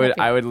 I Sign would up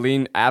here. I would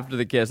lean after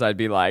the kiss. I'd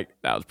be like,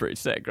 that was pretty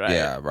sick, right?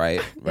 Yeah, right.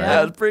 Right.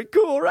 That was pretty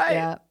cool, right?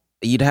 Yeah.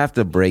 You'd have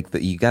to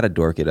you got to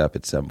dork it up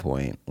at some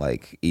point,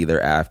 like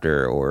either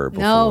after or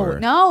before.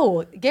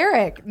 No,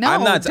 Garrick. No,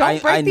 I'm not. don't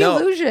break I know,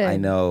 the illusion. I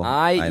know.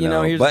 You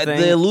know, here's the but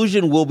thing. the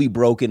illusion will be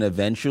broken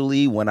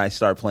eventually when I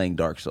start playing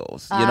Dark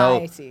Souls. You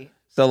know. I see.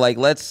 So like,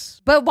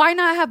 let's. But why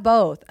not have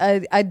both?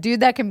 A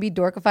dude that can be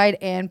dorkified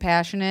and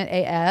passionate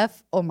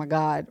AF. Oh my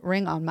God,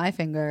 ring on my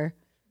finger.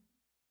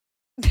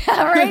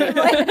 Rainy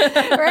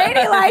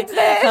likes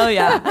this. Hell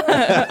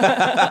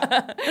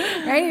yeah.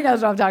 Rainy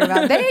knows what I'm talking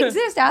about. They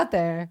exist out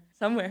there.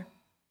 Somewhere.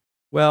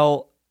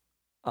 Well,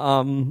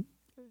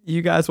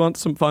 you guys want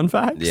some fun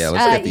facts? Yeah,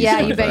 let's get these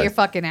fun you bet facts. your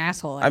fucking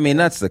asshole. I mean,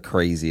 that's the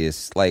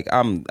craziest. Like,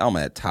 I'm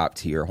at top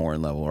tier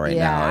horn level right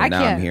now. I And now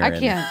I'm can't.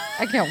 hearing,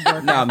 I can't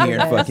work. Now I'm after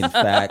hearing this. fucking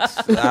facts.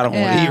 I don't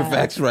want to hear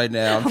facts right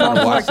now. I'm trying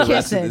to watch the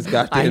rest of this I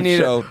goddamn need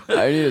show.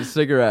 I need a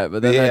cigarette,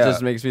 but then Yeah. that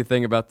just makes me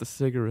think about the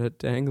cigarette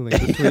dangling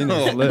between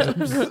his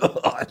lips.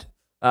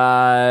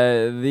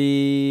 God.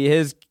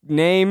 His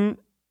name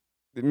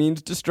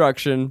means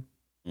destruction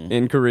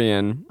in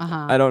Korean.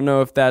 Uh-huh. I don't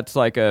know if that's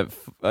like a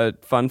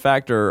fun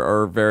fact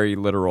or very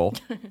literal.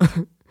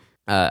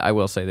 I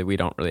will say that we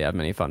don't really have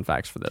many fun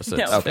facts for this. It's,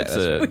 No. Okay,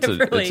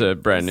 it's a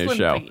brand new slim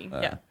show. picky.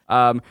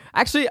 Yeah.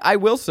 Actually, I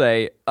will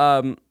say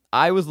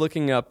I was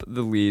looking up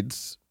the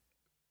leads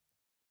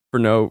for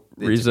no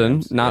reason,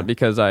 Instagrams, not yeah.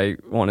 because I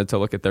wanted to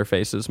look at their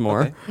faces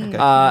more.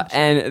 Okay.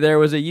 And there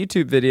was a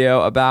YouTube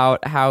video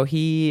about how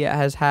he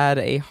has had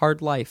a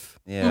hard life,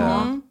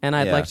 Yeah. and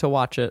I'd Yeah. like to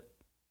watch it.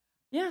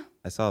 Yeah.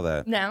 I saw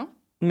that. Now.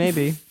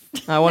 Maybe.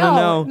 I want to No,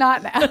 know.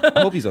 not now.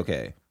 I hope he's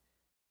okay.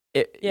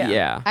 Yeah.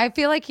 Yeah. I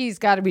feel like he's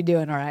got to be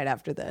doing all right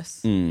after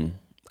this.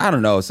 I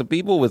don't know. Some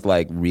people with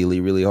like really,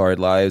 really hard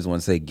lives,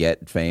 once they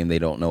get fame, they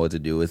don't know what to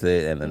do with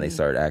it, and then they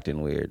start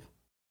acting weird.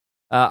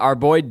 Our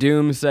boy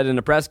Doom said in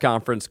a press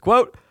conference,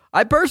 quote,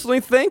 "I personally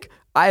think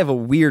I have a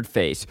weird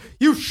face.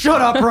 You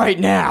shut up right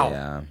now."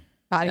 Yeah.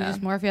 Body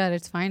dysmorphia at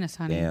its finest,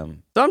 honey.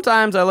 Damn.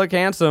 Sometimes I look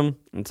handsome,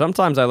 and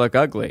sometimes I look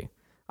ugly.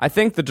 I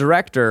think the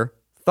director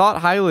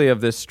thought highly of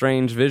this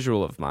strange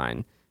visual of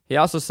mine. He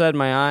also said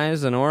my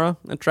eyes and aura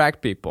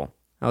attract people.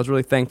 I was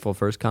really thankful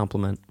for his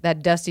compliment.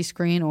 That dusty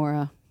screen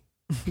aura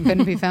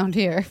couldn't be found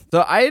here.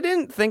 So I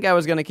didn't think I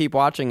was going to keep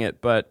watching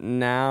it, but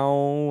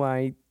now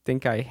I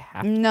think I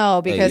have to.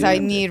 No, because you I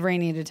have to. need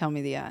Rainey to tell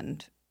me the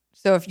end.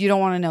 So if you don't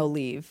want to know,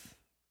 leave.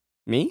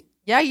 Me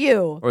Yeah,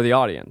 you. or the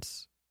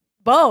audience?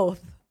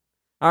 Both.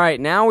 All right,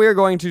 now we are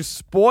going to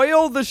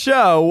spoil the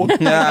show. I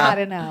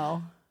gotta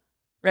know.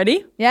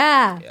 Ready?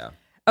 Yeah. Yeah.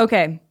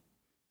 Okay.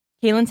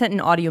 Kaylin sent an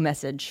audio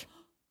message.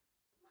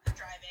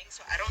 Driving,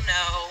 so I don't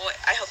know.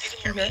 I hope you can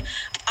hear me.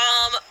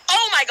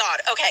 Oh my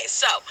god. Okay,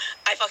 so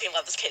I fucking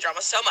love this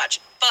K-drama so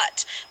much.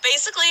 But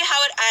basically how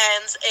it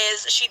ends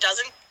is she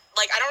doesn't,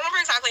 like, I don't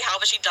remember exactly how,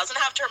 but she doesn't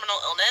have terminal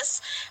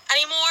illness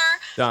anymore.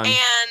 Done.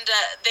 And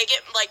they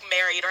get, like,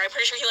 married, or I'm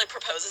pretty sure he, like,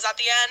 proposes at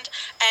the end.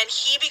 And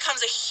he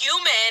becomes a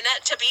human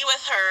to be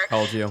with her.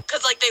 Told you.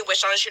 Because, like, they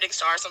wish on a shooting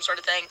star, some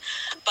sort of thing.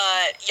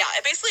 But, yeah,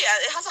 it basically,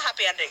 it has a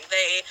happy ending.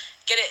 They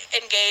get it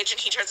engaged, and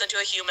he turns into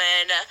a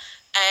human,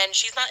 and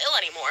she's not ill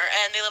anymore.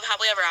 And they live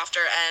happily ever after,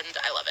 and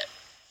I love it.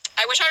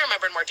 I wish I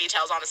remembered more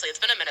details, honestly. It's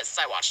been a minute since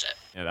I watched it.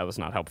 Yeah, that was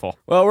not helpful.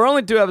 Well, we're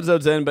only 2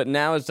 episodes in, but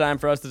now it's time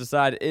for us to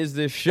decide, is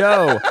this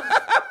show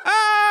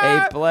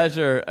a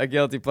pleasure, a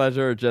guilty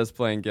pleasure, or just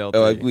plain guilty?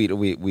 Oh, we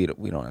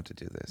don't have to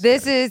do this.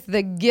 This is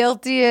the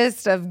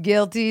guiltiest of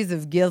guilties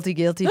of guilty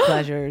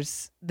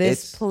pleasures.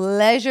 This It's-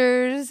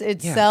 pleasures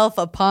itself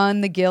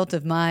upon the guilt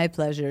of my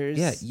pleasures.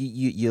 Yeah,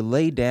 you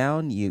lay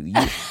down, you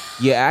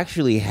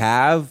actually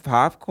have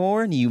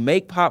popcorn. You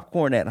make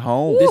popcorn at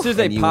home. This is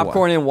a and you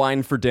popcorn and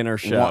wine for dinner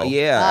show.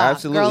 Yeah, Ah,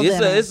 absolutely. girl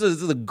dinner. This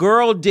is the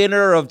girl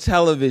dinner of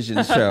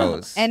television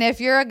shows. And if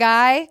you're a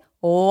guy,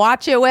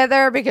 watch it with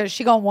her because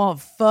she gonna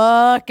want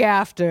fuck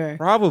after.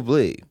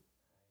 Probably,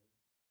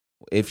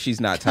 if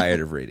she's not tired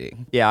of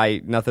reading. Yeah,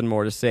 nothing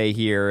more to say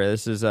here.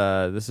 This is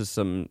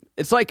some.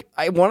 It's like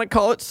I want to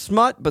call it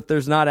smut, but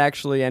there's not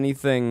actually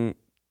anything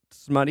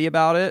smutty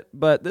about it.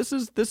 But this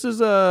is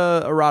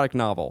a erotic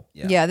novel.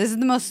 Yeah, this is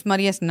the most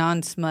smuttiest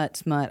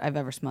non-smut I've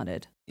ever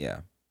smutted.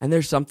 Yeah. And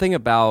there's something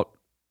about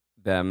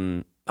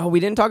them. Oh, we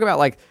didn't talk about,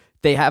 like,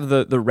 they have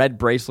the red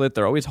bracelet.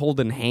 They're always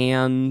holding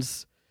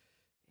hands.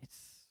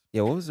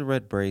 Yeah, what was the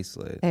red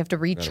bracelet? They have to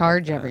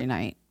recharge every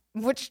night,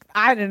 which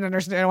I didn't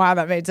understand why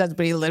that made sense,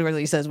 but he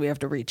literally says we have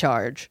to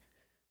recharge.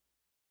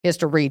 He has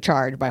to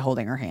recharge by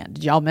holding her hand.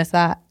 Did y'all miss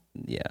that?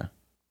 Yeah.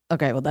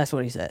 Okay, well, that's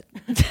what he said.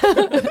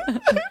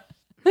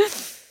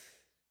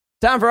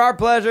 Time for our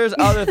pleasures,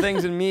 other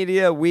things in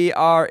media we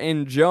are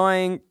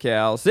enjoying.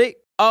 Kelsey.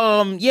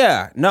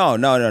 Yeah.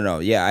 No.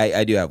 Yeah,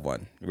 I do have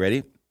one. You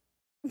ready?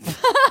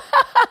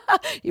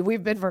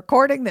 We've been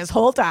recording this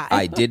whole time.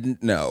 I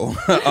didn't know.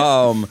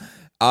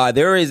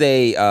 There is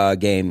a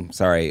game,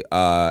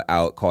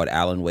 out called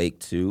Alan Wake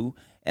 2,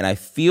 and I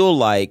feel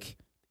like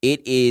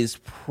it is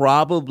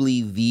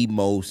probably the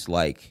most,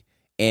 like,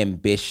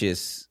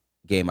 ambitious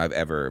game I've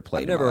ever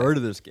played. I've never heard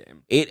of this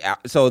game.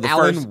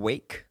 Alan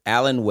Wake.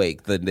 Alan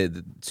Wake,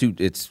 the two,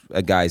 it's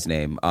a guy's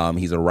name.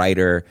 He's a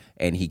writer,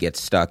 and he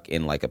gets stuck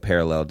in, like, a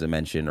parallel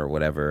dimension or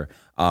whatever.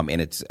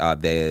 And it's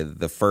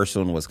the first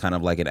one was kind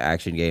of like an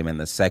action game, and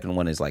the second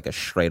one is like a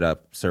straight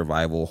up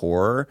survival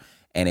horror.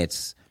 And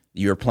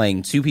you're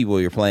playing two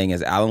people. You're playing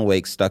as Alan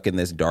Wake stuck in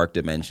this dark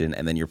dimension,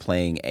 and then you're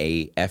playing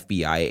a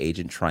FBI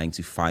agent trying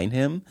to find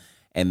him,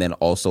 and then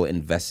also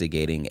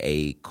investigating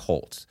a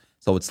cult.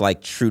 So it's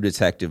like True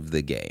Detective,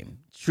 the game.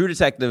 True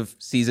Detective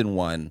Season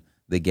 1,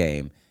 the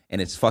game,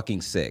 and it's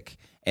fucking sick.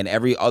 And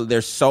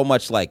there's so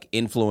much like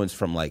influence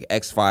from like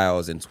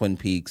X-Files and Twin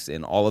Peaks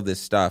and all of this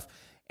stuff,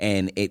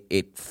 and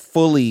it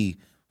fully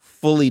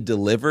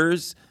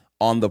delivers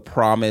on the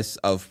promise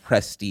of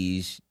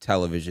prestige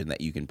television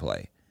that you can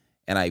play.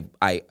 And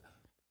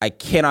I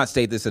cannot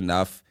state this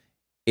enough.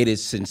 It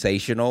is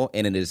sensational,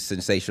 and it is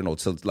sensational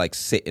to like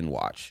sit and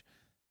watch.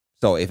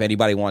 So if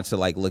anybody wants to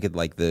like look at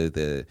like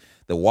the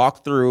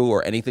walkthrough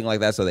or anything like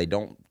that, so they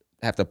don't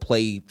have to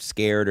play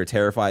scared or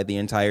terrified the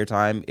entire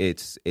time,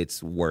 it's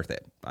worth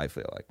it, I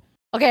feel like.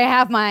 Okay, I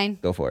have mine.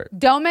 Go for it.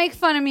 Don't make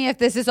fun of me if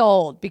this is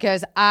old,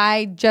 because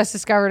I just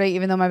discovered it,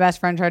 even though my best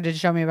friend tried to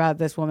show me about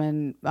this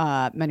woman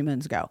many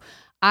moons ago.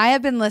 I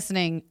have been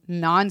listening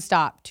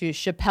nonstop to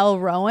Chappelle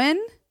Rowan.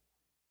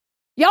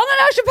 Y'all don't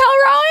know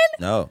Chappelle Rowan?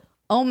 No.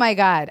 Oh my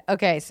God.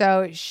 Okay,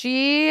 so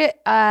she is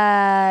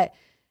a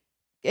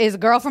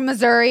girl from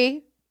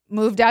Missouri,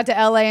 moved out to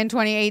LA in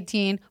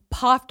 2018,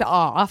 popped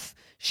off.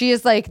 She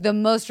is like the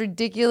most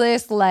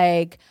ridiculous,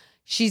 like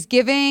she's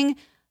giving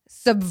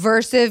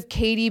subversive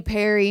Katy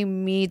Perry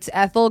meets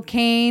Ethel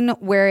Cain,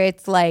 where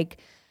it's like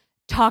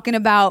talking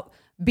about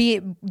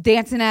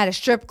dancing at a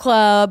strip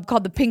club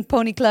called the Pink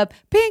Pony Club.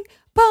 Pink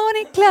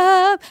Pony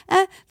Club.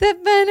 And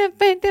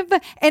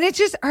it's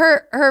just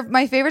her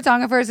my favorite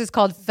song of hers is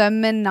called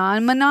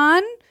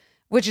Feminamanon,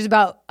 which is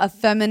about a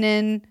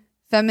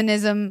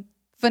feminism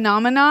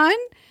phenomenon.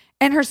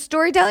 And her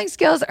storytelling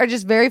skills are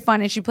just very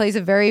fun, and she plays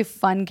a very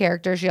fun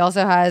character. She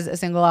also has a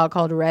single out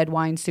called Red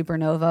Wine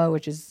Supernova,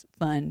 which is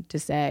fun to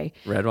say.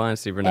 Red Wine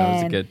Supernova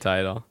is a good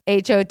title.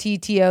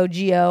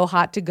 HOTTOGO,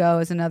 Hot to Go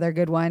is another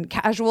good one.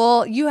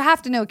 Casual, you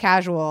have to know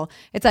Casual.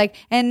 It's like,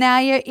 and now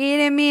you're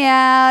eating me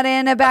out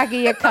in the back of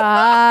your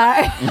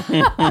car.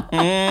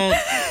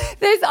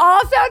 This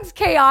all sounds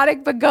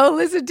chaotic, but go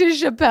listen to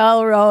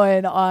Chappelle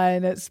Rowan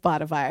on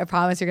Spotify. I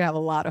promise you're going to have a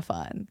lot of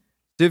fun.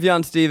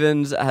 Sufjan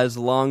Stevens has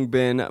long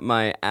been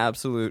my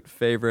absolute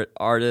favorite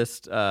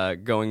artist,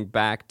 going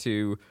back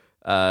to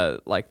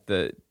like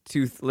the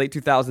late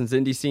 2000s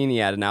indie scene. He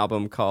had an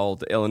album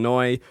called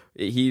Illinois.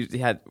 He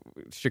had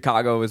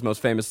Chicago, his most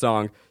famous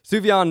song.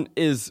 Sufjan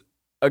is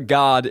a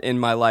god in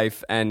my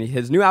life, and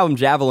his new album,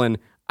 Javelin,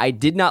 I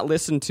did not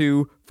listen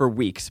to for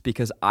weeks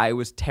because I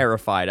was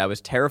terrified. I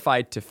was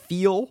terrified to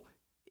feel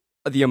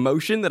the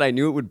emotion that I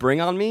knew it would bring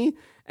on me.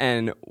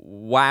 And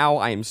wow,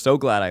 I am so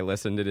glad I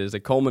listened. It is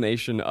a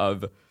culmination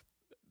of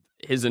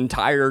his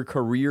entire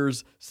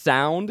career's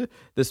sound.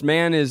 This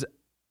man is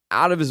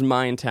out of his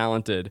mind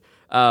talented.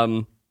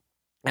 And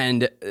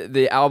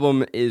the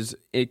album is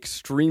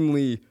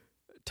extremely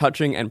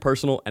touching and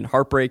personal and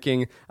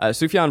heartbreaking.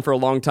 Sufjan, for a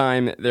long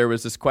time, there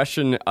was this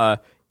question,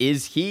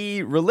 is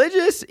he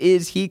religious?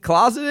 Is he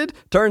closeted?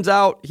 Turns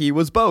out he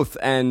was both.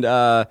 And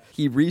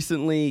he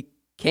recently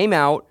came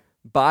out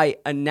by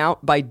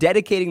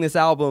dedicating this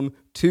album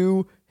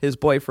to his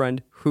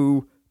boyfriend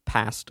who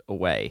passed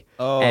away.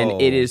 Oh.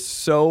 And it is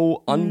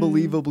so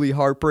unbelievably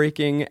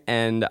heartbreaking,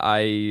 and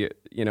it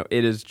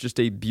is just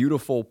a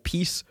beautiful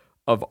piece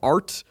of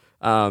art.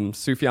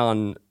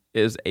 Sufjan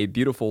is a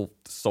beautiful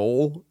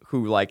soul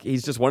who, like,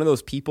 he's just one of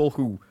those people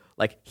who,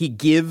 like, he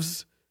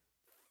gives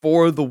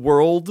for the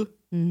world,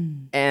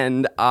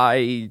 and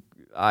I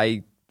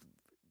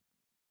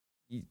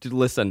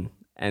listen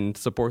and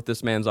support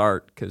this man's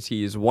art because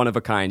he's one of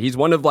a kind. He's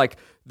one of, like,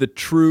 the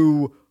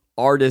true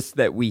artists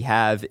that we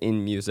have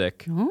in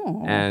music.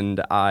 Oh.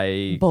 And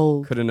I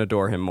couldn't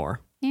adore him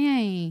more.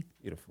 Yay.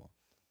 Beautiful.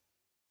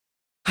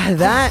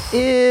 That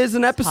is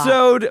an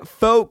episode,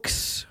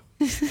 folks.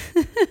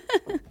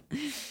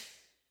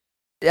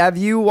 Have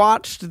you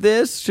watched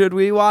this? Should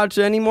we watch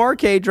any more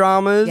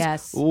K-dramas?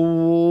 Yes.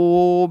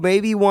 Ooh,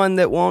 maybe one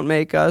that won't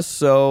make us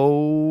so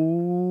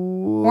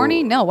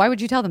horny? No, why would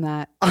you tell them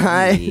that?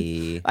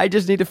 I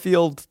just need to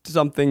feel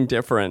something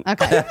different.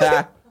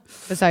 Okay.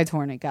 Besides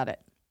horny, got it.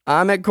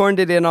 I'm at Corn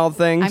Diddy and all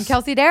things. I'm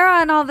Kelsey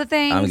Dara on all the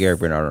things. I'm Garrett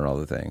Bernard on all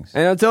the things.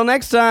 And until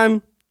next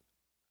time,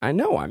 I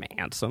know I'm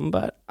handsome,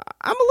 but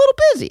I'm a little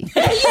busy.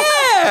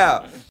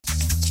 Yeah!